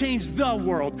going to change the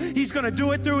world. He's going to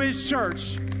do it through his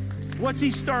church. What's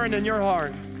he stirring in your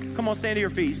heart? Come on, stand to your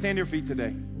feet. Stand to your feet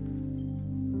today.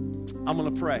 I'm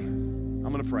going to pray.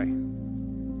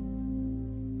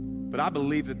 But I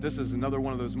believe that this is another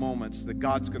one of those moments that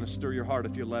God's going to stir your heart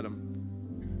if you let him.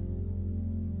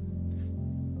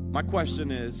 My question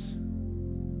is,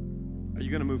 are you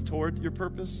going to move toward your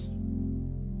purpose?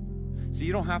 See,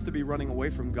 you don't have to be running away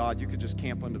from God. You could just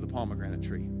camp under the pomegranate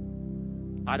tree.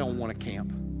 I don't want to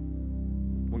camp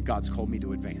when God's called me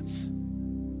to advance.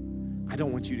 I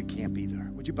don't want you to camp either.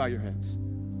 Would you bow your heads?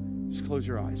 Just close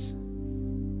your eyes.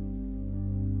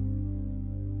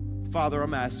 Father,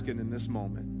 I'm asking in this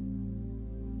moment,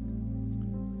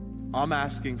 I'm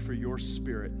asking for your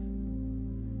Spirit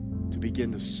to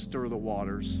begin to stir the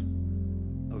waters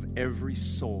of every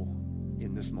soul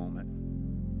in this moment.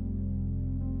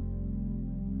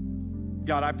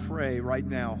 God, I pray right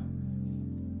now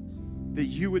that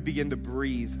you would begin to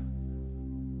breathe.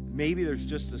 Maybe there's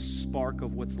just a spark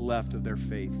of what's left of their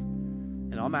faith.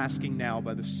 And I'm asking now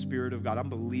by the Spirit of God, I'm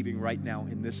believing right now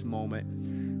in this moment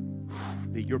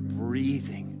that you're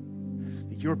breathing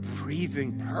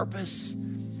purpose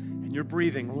and you're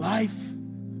breathing life.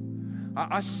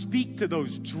 I speak to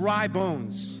those dry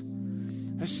bones.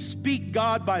 I speak,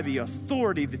 God, by the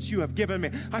authority that you have given me.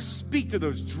 I speak to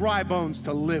those dry bones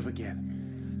to live again.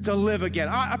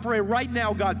 I pray right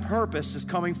now, God, purpose is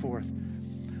coming forth.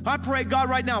 I pray, God,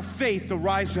 right now, faith to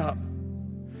rise up.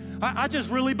 I just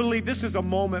really believe this is a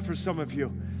moment for some of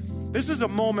you. This is a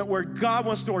moment where God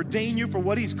wants to ordain you for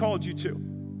what he's called you to.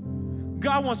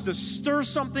 God wants to stir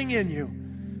something in you.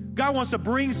 God wants to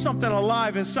bring something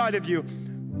alive inside of you.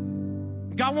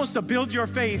 God wants to build your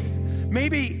faith.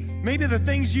 Maybe the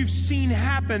things you've seen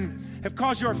happen have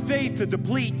caused your faith to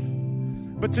deplete.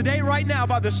 But today, right now,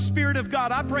 by the Spirit of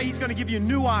God, I pray he's going to give you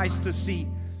new eyes to see.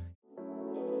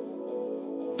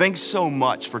 Thanks so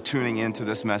much for tuning into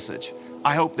this message.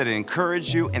 I hope that it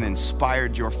encouraged you and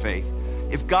inspired your faith.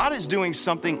 If God is doing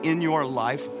something in your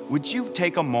life, would you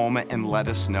take a moment and let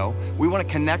us know? We want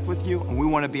to connect with you and we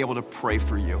want to be able to pray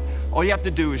for you. All you have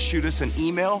to do is shoot us an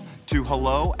email to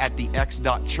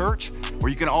hello@thex.church, or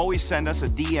you can always send us a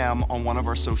DM on one of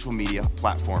our social media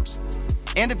platforms.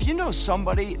 And if you know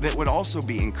somebody that would also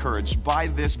be encouraged by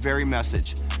this very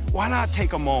message, why not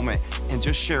take a moment and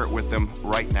just share it with them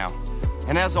right now?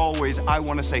 And as always, I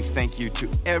want to say thank you to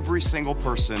every single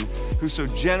person who so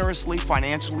generously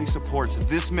financially supports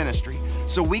this ministry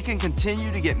so we can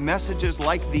continue to get messages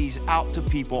like these out to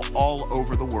people all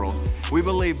over the world. We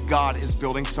believe God is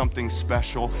building something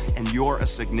special and you're a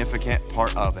significant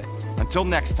part of it. Until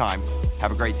next time,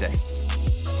 have a great day.